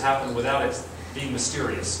make this happen without it being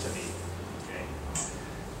mysterious to me. Okay?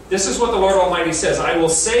 This is what the Lord Almighty says. I will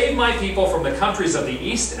save my people from the countries of the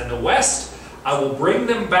east and the west. I will bring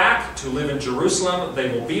them back to live in Jerusalem.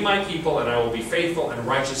 They will be my people, and I will be faithful and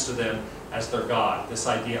righteous to them as their God. This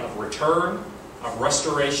idea of return, of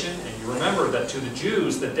restoration. And you remember that to the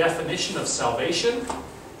Jews, the definition of salvation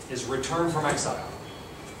is return from exile.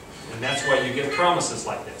 And that's why you get promises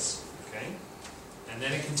like this. Okay? And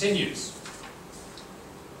then it continues.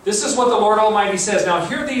 This is what the Lord Almighty says. Now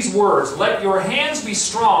hear these words. Let your hands be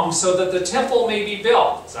strong so that the temple may be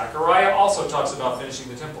built. Zechariah also talks about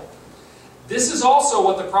finishing the temple. This is also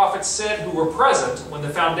what the prophets said who were present when the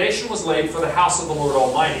foundation was laid for the house of the Lord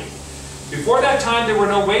Almighty. Before that time there were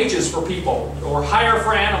no wages for people or hire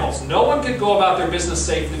for animals. No one could go about their business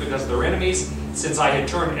safely because of their enemies, since I had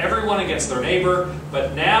turned everyone against their neighbor.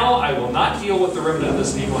 But now I will not deal with the remnant of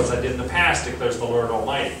this people as I did in the past, declares the Lord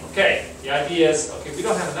Almighty. Okay, the idea is, okay, we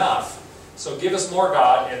don't have enough, so give us more,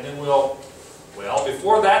 God, and then well,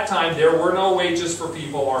 before that time there were no wages for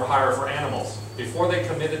people or hire for animals. Before they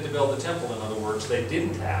committed to build the temple, in other words, they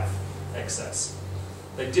didn't have excess.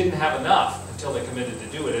 They didn't have enough until they committed to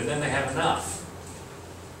do it, and then they have enough.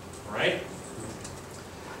 All right?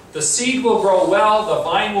 The seed will grow well, the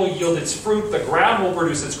vine will yield its fruit, the ground will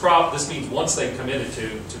produce its crop. This means once they've committed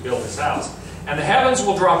to build his house. and the heavens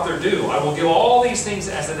will drop their dew. I will give all these things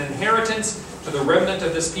as an inheritance to the remnant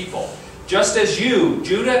of this people. Just as you,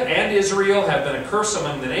 Judah and Israel, have been a curse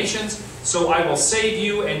among the nations, so I will save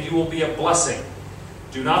you, and you will be a blessing.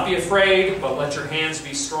 Do not be afraid, but let your hands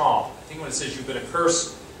be strong. I think when it says you've been a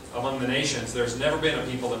curse among the nations, there's never been a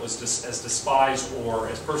people that was as despised or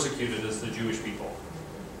as persecuted as the Jewish people.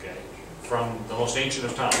 Okay, from the most ancient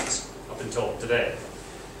of times up until today.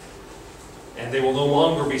 And they will no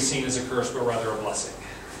longer be seen as a curse, but rather a blessing.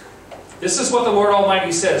 This is what the Lord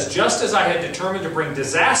Almighty says: just as I had determined to bring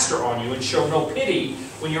disaster on you and show no pity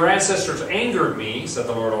when your ancestors angered me, said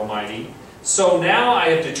the Lord Almighty, so now I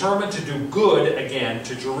have determined to do good again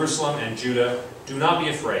to Jerusalem and Judah. Do not be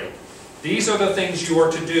afraid. These are the things you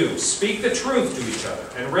are to do. Speak the truth to each other,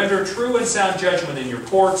 and render true and sound judgment in your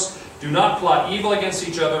courts. Do not plot evil against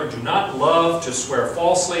each other. Do not love to swear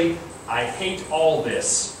falsely. I hate all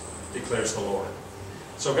this, declares the Lord.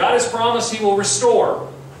 So God has promised He will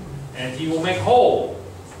restore, and He will make whole.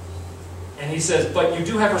 And He says, but you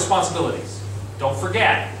do have responsibilities. Don't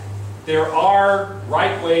forget, there are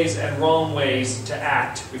right ways and wrong ways to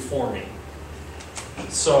act before me.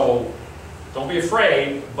 So don't be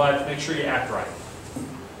afraid, but make sure you act right.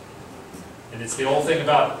 And it's the old thing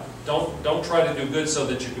about don't try to do good so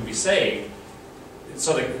that you can be saved.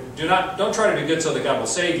 So that don't try to do good so that God will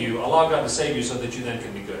save you. Allow God to save you so that you then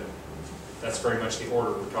can be good. That's very much the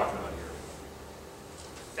order we're talking about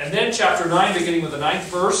here. And then chapter 9, beginning with the 9th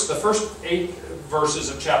verse, the first 8 verses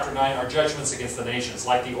of chapter 9 are judgments against the nations,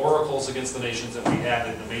 like the oracles against the nations that we have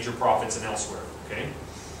in the major prophets and elsewhere. Okay?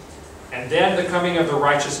 And then the coming of the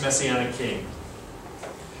righteous Messianic King.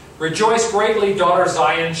 Rejoice greatly, daughter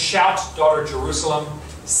Zion. Shout, daughter Jerusalem.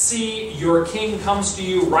 See, your King comes to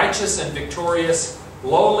you, righteous and victorious,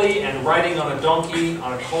 lowly and riding on a donkey,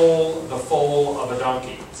 on a colt, the foal of a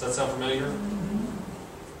donkey. Does that sound familiar?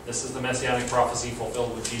 This is the Messianic prophecy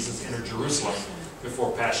fulfilled when Jesus entered Jerusalem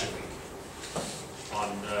before Passion Week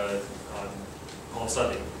on Palm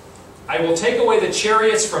Sunday. I will take away the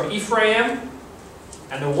chariots from Ephraim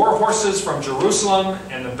and the war horses from Jerusalem,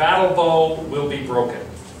 and the battle bow will be broken.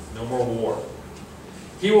 No more war.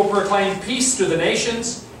 He will proclaim peace to the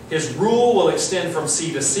nations. His rule will extend from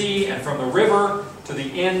sea to sea and from the river to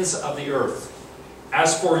the ends of the earth.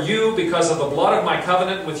 As for you, because of the blood of my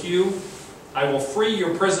covenant with you, I will free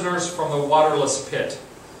your prisoners from the waterless pit.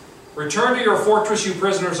 Return to your fortress, you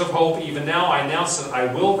prisoners of hope. Even now I announce that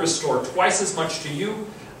I will restore twice as much to you.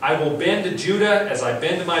 I will bend to Judah as I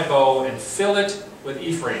bend to my bow, and fill it with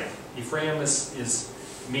Ephraim. Ephraim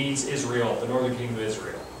means Israel, the northern kingdom of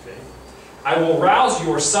Israel. Okay? I will rouse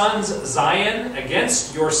your sons, Zion,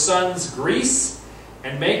 against your sons, Greece,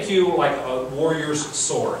 and make you like a warrior's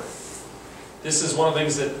sword. This is one of the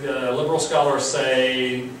things that liberal scholars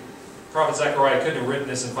say Prophet Zechariah couldn't have written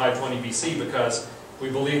this in 520 BC because we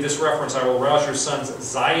believe this reference, I will rouse your sons,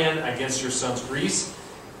 Zion, against your sons, Greece,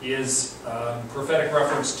 is a prophetic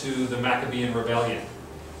reference to the Maccabean rebellion,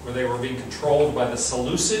 where they were being controlled by the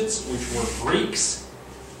Seleucids, which were Greeks.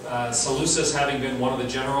 Seleucus having been one of the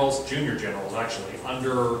generals, junior generals actually,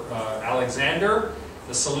 under Alexander.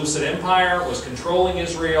 The Seleucid Empire was controlling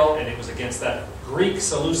Israel, and it was against that Greek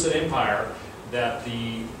Seleucid Empire that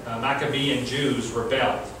the Maccabean Jews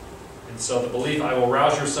rebelled. And so the belief, I will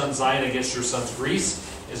rouse your son Zion against your sons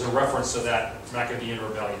Greece, is a reference to that Maccabean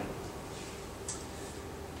rebellion.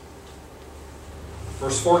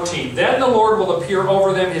 Verse 14, then the Lord will appear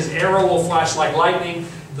over them, his arrow will flash like lightning,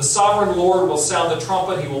 the sovereign Lord will sound the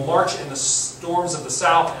trumpet, he will march in the storms of the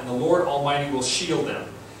south, and the Lord Almighty will shield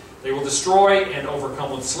them. They will destroy and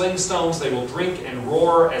overcome with sling stones, they will drink and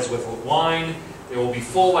roar as with wine, they will be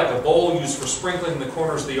full like a bowl used for sprinkling the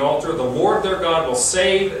corners of the altar. The Lord their God will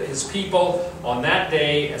save his people on that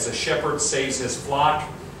day as a shepherd saves his flock.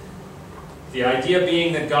 The idea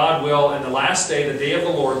being that God will, in the last day, the day of the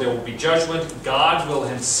Lord, there will be judgment. God will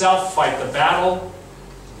himself fight the battle.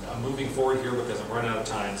 I'm moving forward here because I'm running out of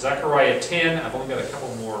time. Zechariah 10, I've only got a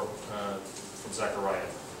couple more from Zechariah.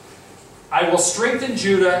 I will strengthen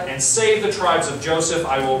Judah and save the tribes of Joseph.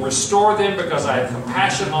 I will restore them because I have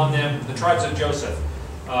compassion on them. The tribes of Joseph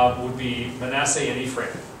would be Manasseh and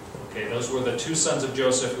Ephraim. Okay, those were the two sons of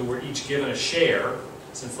Joseph who were each given a share,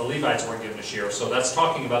 since the Levites weren't given a share. So that's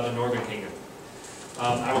talking about the northern kingdom.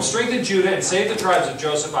 I will strengthen Judah and save the tribes of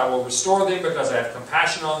Joseph. I will restore them because I have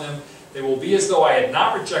compassion on them. They will be as though I had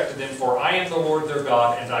not rejected them, for I am the Lord their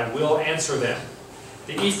God, and I will answer them.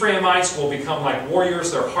 The Ephraimites will become like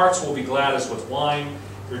warriors. Their hearts will be glad as with wine.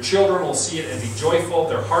 Their children will see it and be joyful.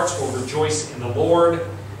 Their hearts will rejoice in the Lord.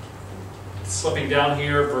 Slipping down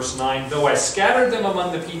here, verse 9. Though I scattered them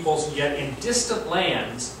among the peoples, yet in distant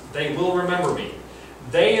lands they will remember me.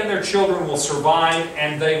 They and their children will survive,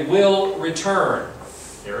 and they will return.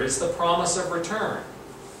 There is the promise of return.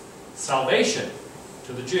 Salvation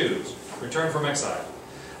to the Jews. Return from exile.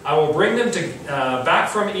 I will bring them back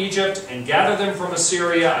from Egypt and gather them from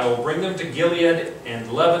Assyria. I will bring them to Gilead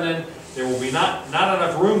and Lebanon. There will be not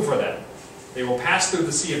enough room for them. They will pass through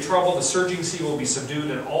the sea of trouble. The surging sea will be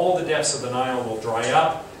subdued, and all the depths of the Nile will dry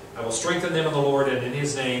up. I will strengthen them in the Lord, and in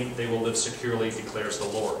His name they will live securely, declares the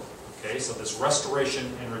Lord. Okay, so this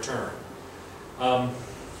restoration and return.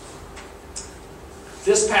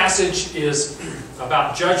 This passage is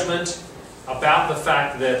about judgment, about the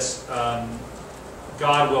fact that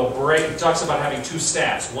God will break. It talks about having two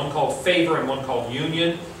staffs, one called favor and one called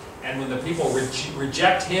union. And when the people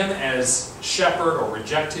reject Him as shepherd or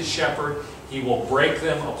reject His shepherd, He will break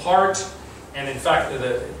them apart. And in fact,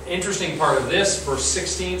 the interesting part of this, verse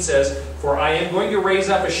 16 says, "For I am going to raise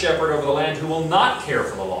up a shepherd over the land who will not care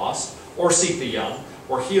for the lost, or seek the young,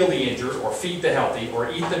 or heal the injured, or feed the healthy,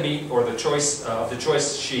 or eat the meat or the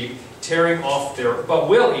choice sheep, tearing off their, but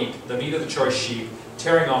will eat the meat of the choice sheep,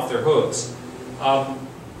 tearing off their hooves."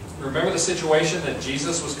 Remember the situation that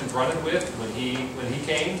Jesus was confronted with when he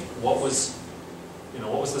came? What was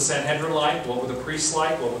the Sanhedrin like? What were the priests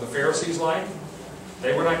like? What were the Pharisees like?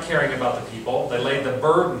 They were not caring about the people. They laid the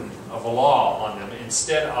burden of the law on them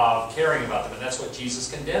instead of caring about them, and that's what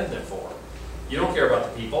Jesus condemned them for. You don't care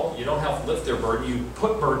about the people. You don't help lift their burden. You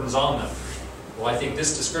put burdens on them. Well, I think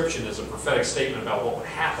this description is a prophetic statement about what would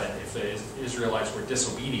happen if the Israelites were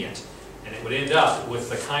disobedient, and it would end up with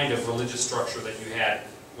the kind of religious structure that you had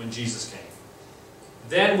when Jesus came.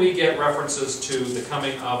 Then we get references to the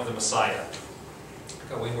coming of the Messiah. I've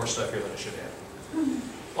got way more stuff here than I should have.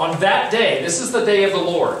 On that day, this is the day of the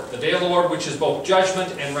Lord which is both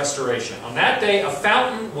judgment and restoration. On that day, a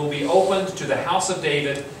fountain will be opened to the house of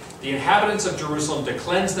David, the inhabitants of Jerusalem, to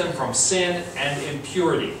cleanse them from sin and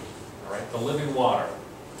impurity. All right, the living water.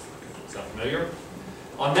 Is that familiar?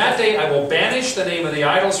 On that day, I will banish the name of the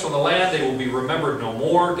idols from the land. They will be remembered no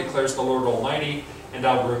more, declares the Lord Almighty. And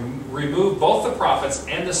I'll remove both the prophets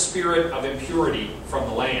and the spirit of impurity from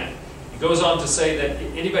the land. It goes on to say that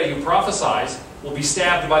anybody who prophesies will be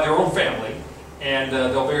stabbed by their own family, and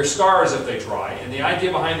they'll bear scars if they try. And the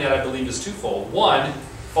idea behind that, I believe, is twofold. One,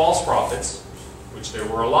 false prophets, which there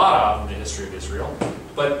were a lot of in the history of Israel.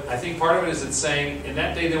 But I think part of it is it's saying, in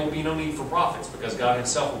that day there will be no need for prophets, because God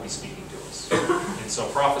Himself will be speaking to us. And so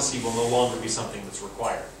prophecy will no longer be something that's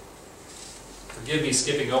required. Forgive me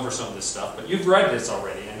skipping over some of this stuff, but you've read this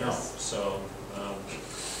already, I know. So,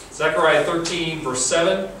 Zechariah 13, verse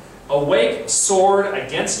 7. "Awake, sword,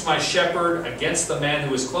 against my shepherd, against the man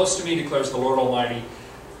who is close to me, declares the Lord Almighty.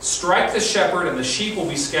 Strike the shepherd, and the sheep will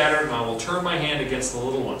be scattered, and I will turn my hand against the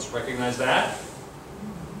little ones." Recognize that?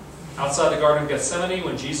 Outside the Garden of Gethsemane,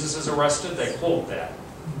 when Jesus is arrested, they quote that.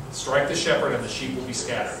 Strike the shepherd, and the sheep will be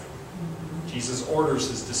scattered. Jesus orders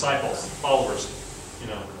His disciples, followers,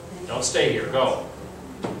 don't stay here, go.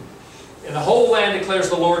 "In the whole land, declares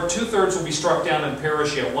the Lord, 2/3 will be struck down and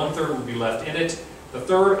perish, yet 1/3 will be left in it. The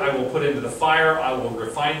third I will put into the fire. I will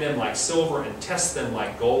refine them like silver and test them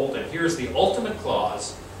like gold." And here's the ultimate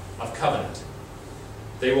clause of covenant.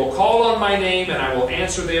 "They will call on my name, and I will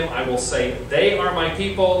answer them. I will say, they are my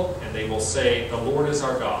people, and they will say, the Lord is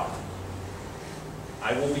our God."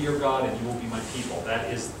 I will be your God, and you will be my people.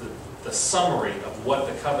 That is the summary of what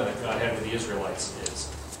the covenant God had with the Israelites is.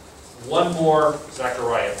 One more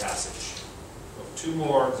Zechariah passage. Two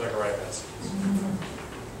more Zechariah passages.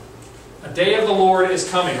 A day of the Lord is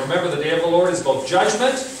coming. Remember, the day of the Lord is both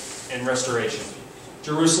judgment and restoration.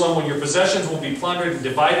 "Jerusalem, when your possessions will be plundered and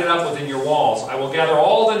divided up within your walls, I will gather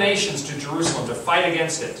all the nations to Jerusalem to fight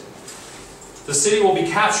against it. The city will be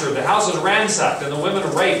captured, the houses ransacked, and the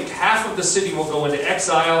women raped. Half of the city will go into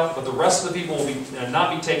exile, but the rest of the people will not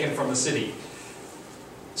be taken from the city."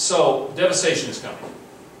 So, devastation is coming.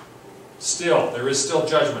 There is still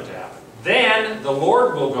judgment to happen. "Then the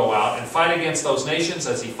Lord will go out and fight against those nations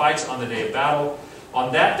as He fights on the day of battle.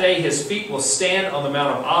 On that day His feet will stand on the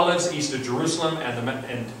Mount of Olives east of Jerusalem, and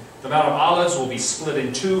the Mount of Olives will be split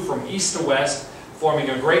in two from east to west,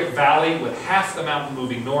 forming a great valley with half the mountain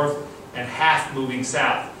moving north and half moving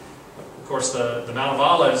south." Of course, the Mount of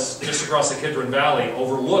Olives, just across the Kidron Valley,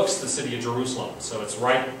 overlooks the city of Jerusalem. So it's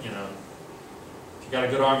right, if you got a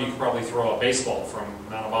good arm, you could probably throw a baseball from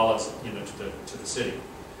Mount of Olives, to the city.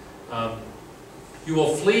 "You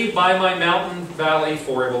will flee by my mountain valley,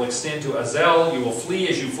 for it will extend to Azel. You will flee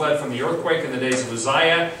as you fled from the earthquake in the days of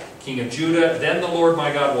Uzziah, king of Judah. Then the Lord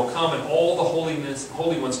my God will come, and all the holy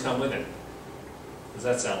ones come with Him." What does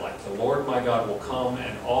that sound like? The Lord my God will come,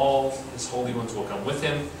 and all His holy ones will come with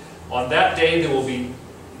Him. "On that day there will be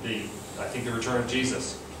the I think the return of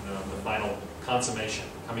Jesus, the final consummation,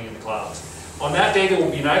 coming in the clouds. On that day there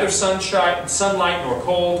will be neither sunlight nor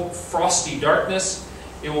cold, frosty darkness.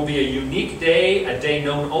 It will be a unique day, a day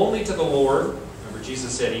known only to the Lord. Remember,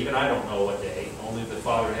 Jesus said, even I don't know what day, only the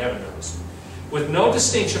Father in heaven knows. With no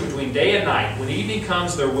distinction between day and night. When evening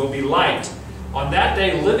comes, there will be light. On that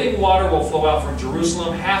day, living water will flow out from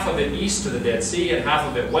Jerusalem, half of it east to the Dead Sea, and half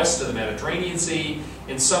of it west to the Mediterranean Sea.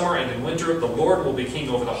 In summer and in winter, the Lord will be king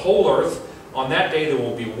over the whole earth. On that day, there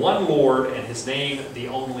will be one Lord, and His name the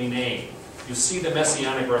only name. You see the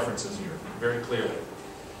messianic references here very clearly.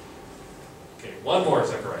 Okay, one more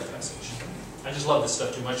Zechariah passage. I just love this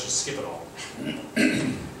stuff too much to skip it all.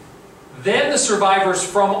 Then the survivors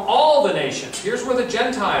from all the nations. Here's where the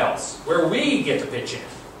Gentiles, where we get to pitch in.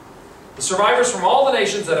 The survivors from all the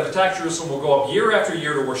nations that have attacked Jerusalem will go up year after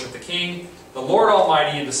year to worship the King, the Lord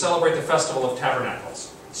Almighty, and to celebrate the Festival of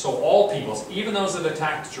Tabernacles. So all peoples, even those that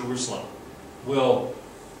attacked Jerusalem, will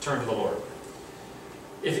turn to the Lord.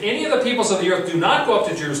 If any of the peoples of the earth do not go up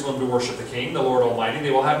to Jerusalem to worship the King, the Lord Almighty,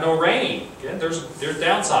 they will have no rain. Again, there's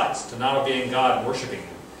downsides to not obeying God and worshiping Him.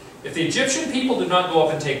 If the Egyptian people do not go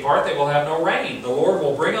up and take part, they will have no rain. The Lord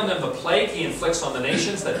will bring on them the plague He inflicts on the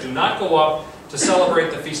nations that do not go up to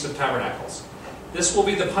celebrate the Feast of Tabernacles. This will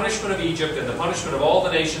be the punishment of Egypt and the punishment of all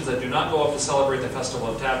the nations that do not go up to celebrate the Festival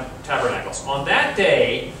of Tabernacles. On that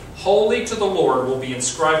day, holy to the Lord will be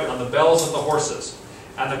inscribed on the bells of the horses.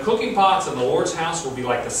 And the cooking pots in the Lord's house will be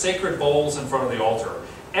like the sacred bowls in front of the altar.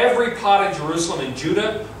 Every pot in Jerusalem and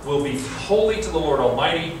Judah will be holy to the Lord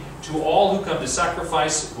Almighty. To all who come to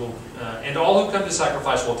sacrifice will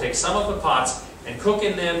take some of the pots and cook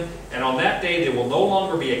in them. And on that day there will no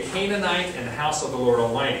longer be a Canaanite in the house of the Lord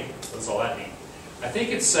Almighty. What does all that mean? I think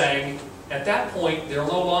it's saying at that point there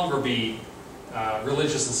will no longer be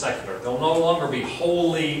religious and secular. They'll no longer be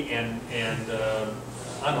holy and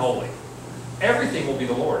unholy. Everything will be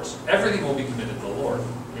the Lord's. Everything will be committed to the Lord.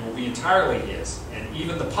 It will be entirely His. And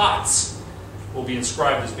even the pots will be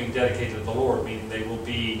inscribed as being dedicated to the Lord, meaning they will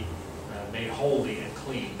be made holy and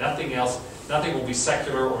clean. Nothing else, nothing will be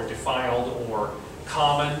secular or defiled or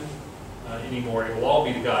common anymore. It will all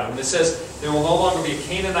be to God. When it says there will no longer be a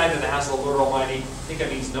Canaanite in the house of the Lord Almighty, I think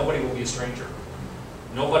that means nobody will be a stranger.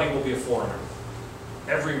 Nobody will be a foreigner.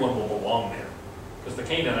 Everyone will belong there. Because the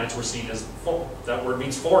Canaanites were seen as, that word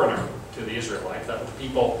means foreigner to the Israelites. That was the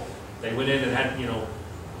people they went in and had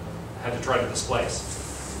to try to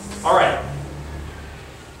displace. All right.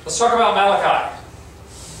 Let's talk about Malachi.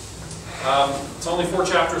 It's only 4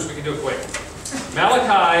 chapters. We can do it quick.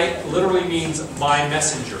 Malachi literally means my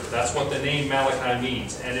messenger. That's what the name Malachi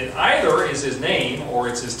means. And it either is his name or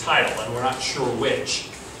it's his title, and we're not sure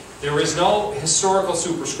which. There is no historical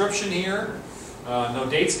superscription here. No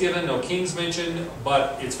dates given, no kings mentioned,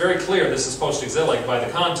 but it's very clear this is post-exilic by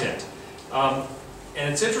the content. And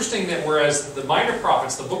it's interesting that whereas the minor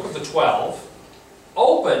prophets, the book of the 12,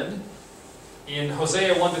 opened in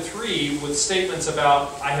Hosea 1-3 with statements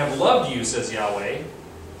about, I have loved you, says Yahweh,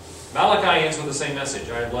 Malachi ends with the same message,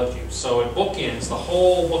 I have loved you. So it bookends the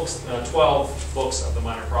whole 12 books of the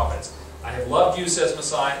minor prophets. I have loved you, says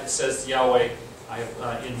Messiah, says Yahweh.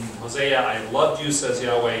 In Hosea, I have loved you, says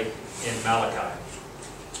Yahweh, in Malachi.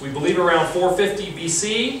 We believe around 450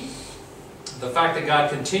 BC, the fact that God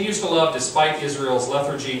continues to love despite Israel's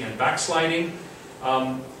lethargy and backsliding.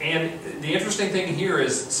 And the interesting thing here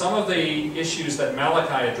is some of the issues that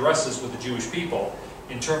Malachi addresses with the Jewish people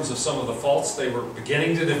in terms of some of the faults they were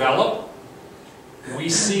beginning to develop. We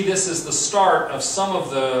see this as the start of some of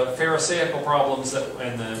the Pharisaical problems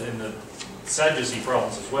and the Sadducee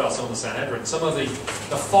problems as well, some of the Sanhedrin, some of the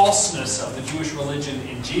falseness of the Jewish religion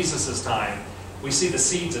in Jesus' time. We see the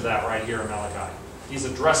seeds of that right here in Malachi. He's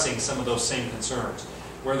addressing some of those same concerns,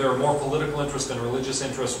 where there are more political interests than religious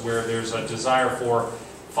interests, where there's a desire for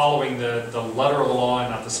following the letter of the law and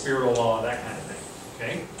not the spirit of the law, that kind of thing.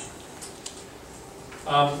 Okay?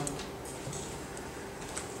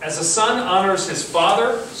 As a son honors his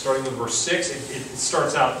father, starting with verse 6, it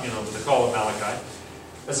starts out, with the call of Malachi.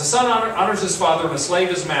 As a son honors his father and a slave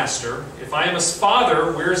his master, if I am a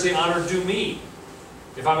father, where is the honor due me?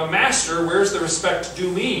 If I'm a master, where is the respect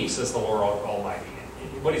due me, says the Lord Almighty.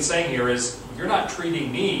 And what he's saying here is, you're not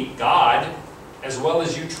treating me, God, as well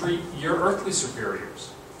as you treat your earthly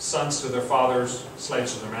superiors. Sons to their fathers,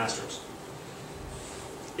 slaves to their masters.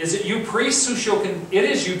 It is you priests who show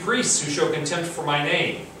contempt for my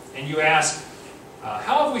name. And you ask,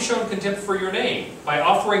 how have we shown contempt for your name? By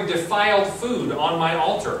offering defiled food on my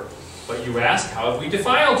altar. But you ask, how have we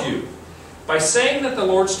defiled you? By saying that the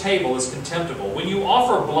Lord's table is contemptible. When you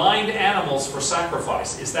offer blind animals for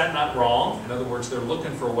sacrifice, is that not wrong? In other words, they're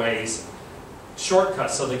looking for ways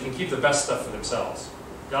shortcuts so they can keep the best stuff for themselves.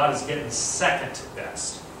 God is getting second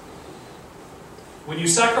best. When you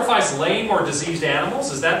sacrifice lame or diseased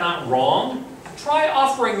animals, is that not wrong? Try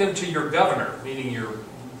offering them to your governor, meaning your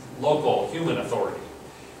local human authority.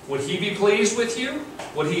 Would he be pleased with you?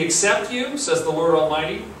 Would he accept you, says the Lord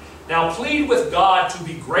Almighty? Now plead with God to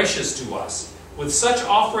be gracious to us. With such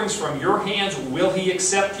offerings from your hands, will he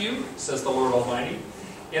accept you, says the Lord Almighty?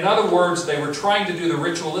 In other words, they were trying to do the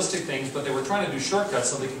ritualistic things, but they were trying to do shortcuts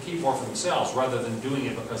so they could keep more for themselves, rather than doing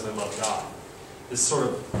it because they love God. This sort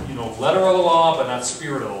of, letter of the law, but not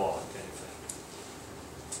spirit of the law kind of thing.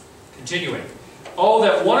 Continuing. Oh,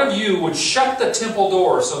 that one of you would shut the temple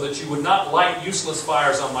door so that you would not light useless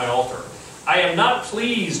fires on my altar. I am not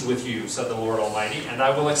pleased with you, said the Lord Almighty, and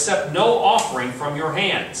I will accept no offering from your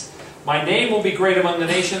hands. My name will be great among the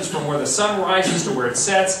nations, from where the sun rises to where it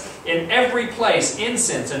sets. In every place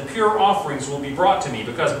incense and pure offerings will be brought to me,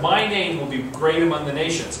 because my name will be great among the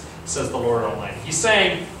nations, says the Lord Almighty. He's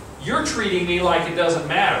saying, you're treating me like it doesn't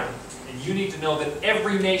matter, and you need to know that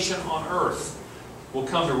every nation on earth will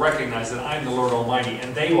come to recognize that I'm the Lord Almighty,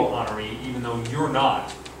 and they will honor me, even though you're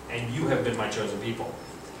not, and you have been my chosen people.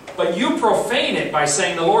 But you profane it by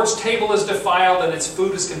saying the Lord's table is defiled and its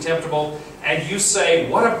food is contemptible, and you say,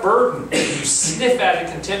 what a burden, and you sniff at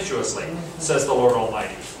it contemptuously, says the Lord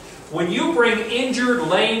Almighty. When you bring injured,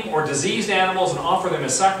 lame, or diseased animals and offer them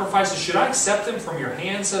as sacrifices, should I accept them from your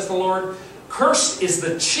hand, says the Lord? Cursed is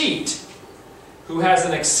the cheat who has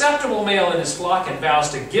an acceptable male in his flock and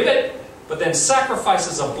vows to give it, but then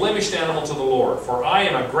sacrifices a blemished animal to the Lord. For I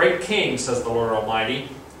am a great king, says the Lord Almighty,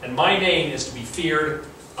 and my name is to be feared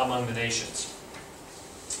among the nations.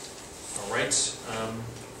 All right.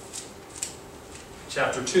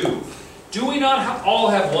 Chapter 2. Do we not all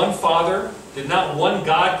have one Father? Did not one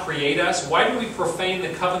God create us? Why do we profane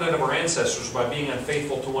the covenant of our ancestors by being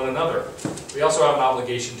unfaithful to one another? We also have an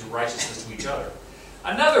obligation to righteousness to each other.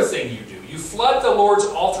 Another thing you do, you flood the Lord's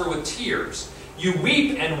altar with tears. You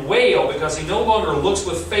weep and wail because he no longer looks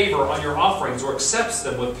with favor on your offerings or accepts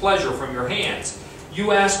them with pleasure from your hands.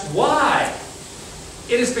 You ask, why?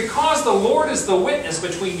 It is because the Lord is the witness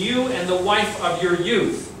between you and the wife of your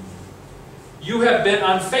youth. You have been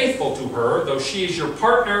unfaithful to her, though she is your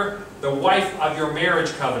partner, the wife of your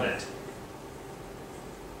marriage covenant.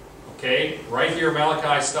 Okay, right here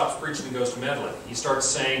Malachi stops preaching and goes to meddling. He starts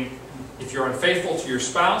saying, if you're unfaithful to your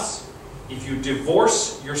spouse, if you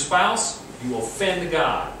divorce your spouse, you offend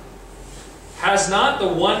God. Has not the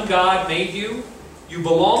one God made you? You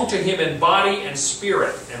belong to him in body and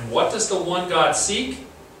spirit. And what does the one God seek?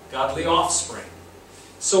 Godly offspring.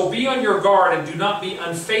 So be on your guard and do not be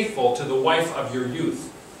unfaithful to the wife of your youth.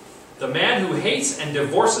 The man who hates and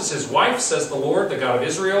divorces his wife, says the Lord, the God of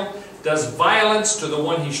Israel, does violence to the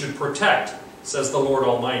one he should protect, says the Lord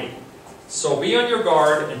Almighty. So be on your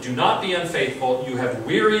guard and do not be unfaithful. You have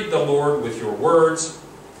wearied the Lord with your words.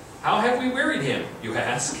 How have we wearied him, you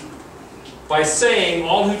ask? By saying,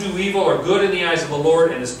 all who do evil are good in the eyes of the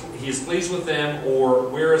Lord, and he is pleased with them, or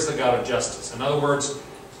where is the God of justice? In other words,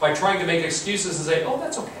 by trying to make excuses and say, oh,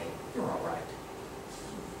 that's okay, you're all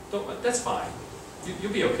right. That's fine.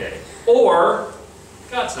 You'll be okay. Or,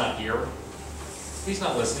 God's not here. He's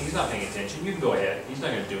not listening. He's not paying attention. You can go ahead. He's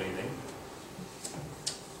not going to do anything.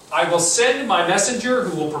 I will send my messenger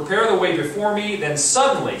who will prepare the way before me. Then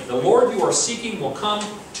suddenly the Lord you are seeking will come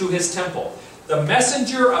to his temple. The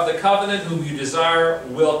messenger of the covenant whom you desire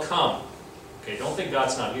will come. Okay, don't think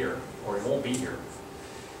God's not here, or he won't be here.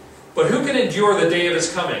 But who can endure the day of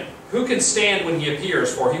his coming? Who can stand when he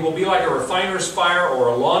appears? For he will be like a refiner's fire or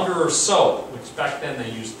a launderer's soap, which back then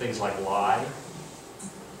they used things like lye.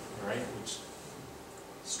 Right? Which,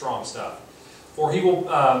 strong stuff. For he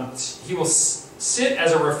will sit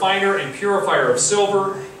as a refiner and purifier of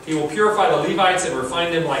silver. He will purify the Levites and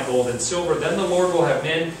refine them like gold and silver. Then the Lord will have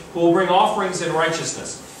men who will bring offerings in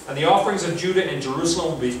righteousness. And the offerings of Judah and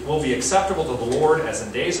Jerusalem will be acceptable to the Lord as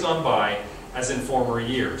in days gone by, as in former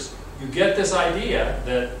years. You get this idea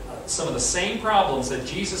that some of the same problems that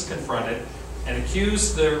Jesus confronted and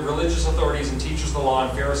accused the religious authorities and teachers of the law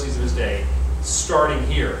and Pharisees of his day, starting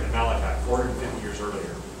here in Malachi, 450 years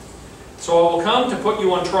earlier. So I will come to put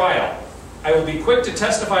you on trial. I will be quick to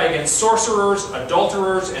testify against sorcerers,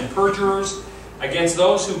 adulterers, and perjurers, against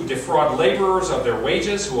those who defraud laborers of their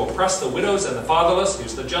wages, who oppress the widows and the fatherless,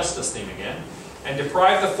 here's the justice theme again, and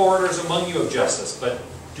deprive the foreigners among you of justice. But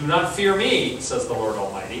do not fear me, says the Lord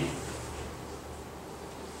Almighty.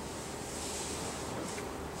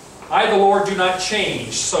 I, the Lord, do not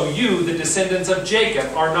change, so you, the descendants of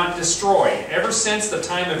Jacob, are not destroyed. Ever since the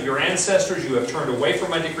time of your ancestors, you have turned away from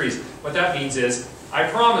my decrees. What that means is, I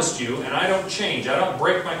promised you, and I don't change. I don't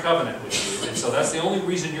break my covenant with you. And so that's the only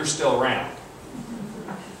reason you're still around.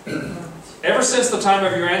 Ever since the time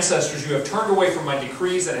of your ancestors, you have turned away from my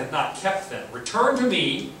decrees and have not kept them. Return to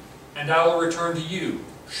me, and I will return to you.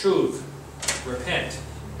 Shuv, repent.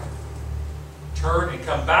 Turn and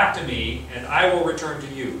come back to me, and I will return to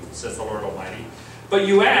you, says the Lord Almighty. But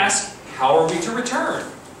you ask, how are we to return?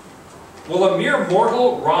 Will a mere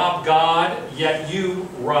mortal rob God, yet you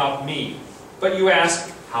rob me? But you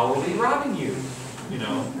ask, how are we robbing you? You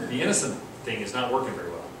know, the innocent thing is not working very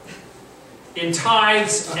well. In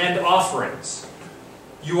tithes and offerings.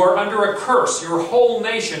 You are under a curse, your whole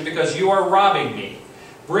nation, because you are robbing me.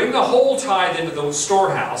 Bring the whole tithe into the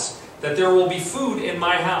storehouse, that there will be food in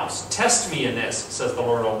my house. Test me in this, says the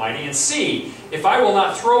Lord Almighty, and see if I will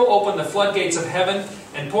not throw open the floodgates of heaven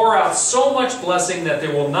and pour out so much blessing that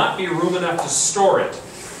there will not be room enough to store it.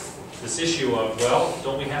 This issue of, well,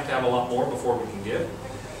 don't we have to have a lot more before we can give?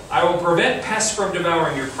 I will prevent pests from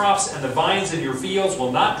devouring your crops, and the vines in your fields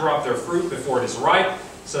will not drop their fruit before it is ripe,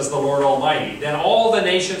 says the Lord Almighty. Then all the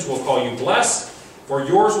nations will call you blessed, for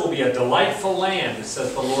yours will be a delightful land,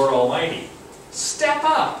 says the Lord Almighty. Step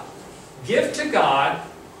up. Give to God,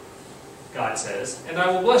 God says, and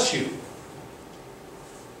I will bless you.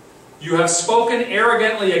 You have spoken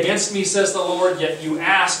arrogantly against me, says the Lord, yet you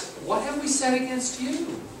ask, what have we said against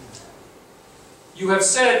you? You have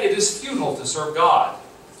said it is futile to serve God.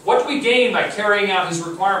 What do we gain by carrying out His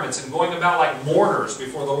requirements and going about like mourners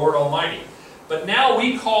before the Lord Almighty? But now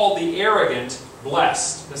we call the arrogant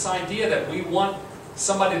blessed. This idea that we want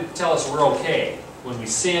somebody to tell us we're okay when we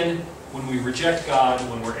sin, when we reject God,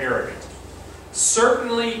 when we're arrogant.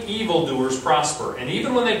 Certainly evildoers prosper, and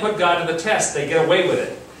even when they put God to the test, they get away with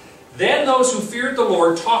it. Then those who feared the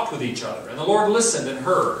Lord talked with each other, and the Lord listened and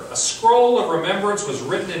heard. A scroll of remembrance was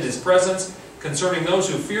written in His presence concerning those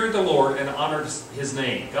who feared the Lord and honored His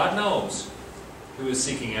name. God knows who is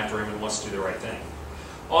seeking after Him and wants to do the right thing.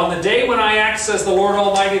 On the day when I act, says the Lord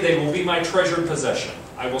Almighty, they will be my treasured possession.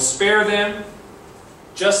 I will spare them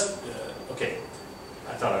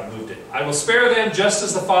I thought I moved it. I will spare them just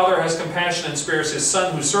as the Father has compassion and spares His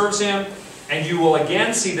Son who serves Him, and you will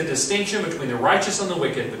again see the distinction between the righteous and the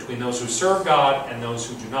wicked, between those who serve God and those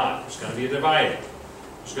who do not. There's going to be a dividing.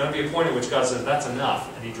 There's going to be a point at which God says, that's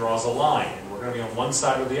enough, and He draws a line, and we're going to be on one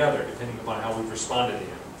side or the other, depending upon how we've responded to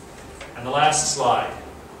Him. And the last slide,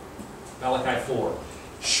 Malachi 4.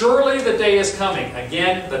 Surely the day is coming,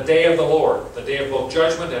 again, the day of the Lord, the day of both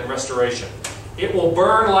judgment and restoration. It will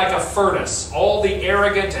burn like a furnace. All the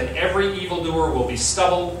arrogant and every evildoer will be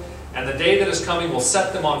stubble, and the day that is coming will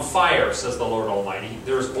set them on fire, says the Lord Almighty.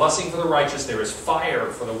 There is blessing for the righteous, there is fire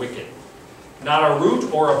for the wicked. Not a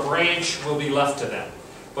root or a branch will be left to them.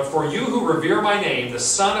 But for you who revere my name, the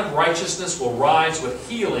Sun of Righteousness will rise with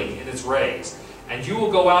healing in its rays, and you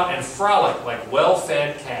will go out and frolic like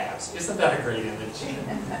well-fed calves. Isn't that a great image?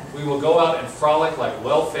 We will go out and frolic like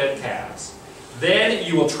well-fed calves. Then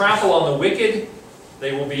you will trample on the wicked.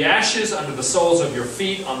 They will be ashes under the soles of your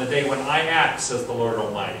feet on the day when I act, says the Lord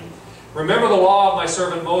Almighty. Remember the law of my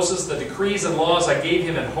servant Moses, the decrees and laws I gave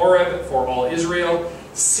him in Horeb for all Israel.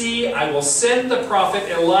 See, I will send the prophet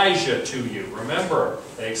Elijah to you. Remember,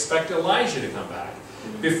 they expect Elijah to come back.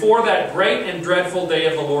 Before that great and dreadful day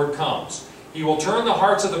of the Lord comes. He will turn the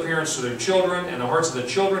hearts of the parents to their children and the hearts of the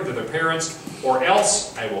children to their parents, or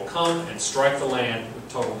else I will come and strike the land with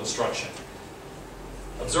total destruction.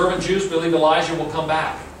 Observant Jews believe Elijah will come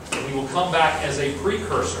back. And he will come back as a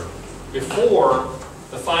precursor before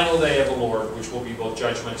the final day of the Lord, which will be both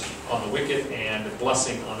judgment on the wicked and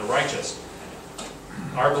blessing on the righteous.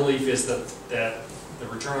 Our belief is that the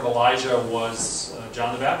return of Elijah was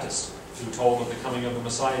John the Baptist, who told of the coming of the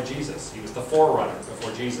Messiah Jesus. He was the forerunner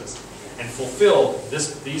before Jesus, and fulfilled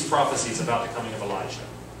these prophecies about the coming of Elijah.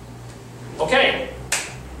 Okay,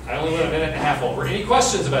 I only went a minute and a half over. Any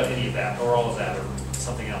questions about any of that, or all of that, or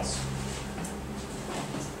something else?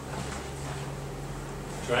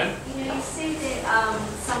 Joanne? You say that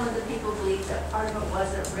some of the people believe that part of it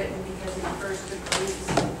wasn't written because it refers to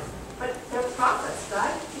beliefs, but they're prophets.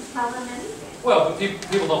 God can tell them anything. Well, but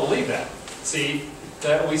people don't believe that. See,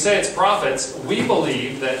 that we say it's prophets. We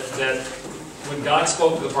believe that when God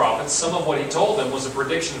spoke to the prophets, some of what He told them was a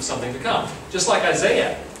prediction of something to come. Just like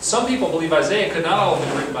Isaiah. Some people believe Isaiah could not all have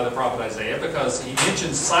been written by the prophet Isaiah because he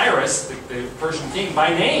mentions Cyrus, the Persian king, by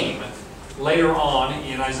name later on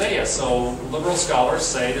in Isaiah. So liberal scholars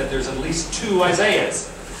say that there's at least two Isaiahs.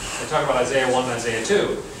 They talk about Isaiah 1 and Isaiah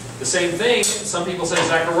 2. The same thing, some people say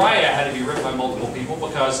Zechariah had to be written by multiple people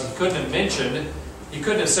because he couldn't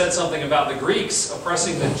have said something about the Greeks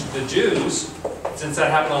oppressing the Jews, since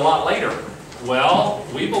that happened a lot later. Well,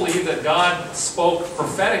 we believe that God spoke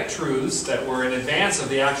prophetic truths that were in advance of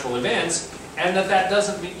the actual events, and that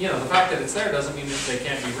doesn't mean, the fact that it's there doesn't mean that they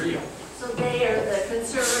can't be real. So they are the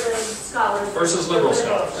conservative scholars. Versus liberal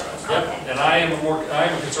scholars. Yep, Okay. and I am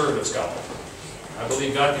a conservative scholar. I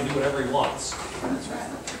believe God can do whatever He wants. That's right.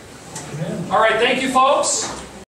 All right, thank you, folks.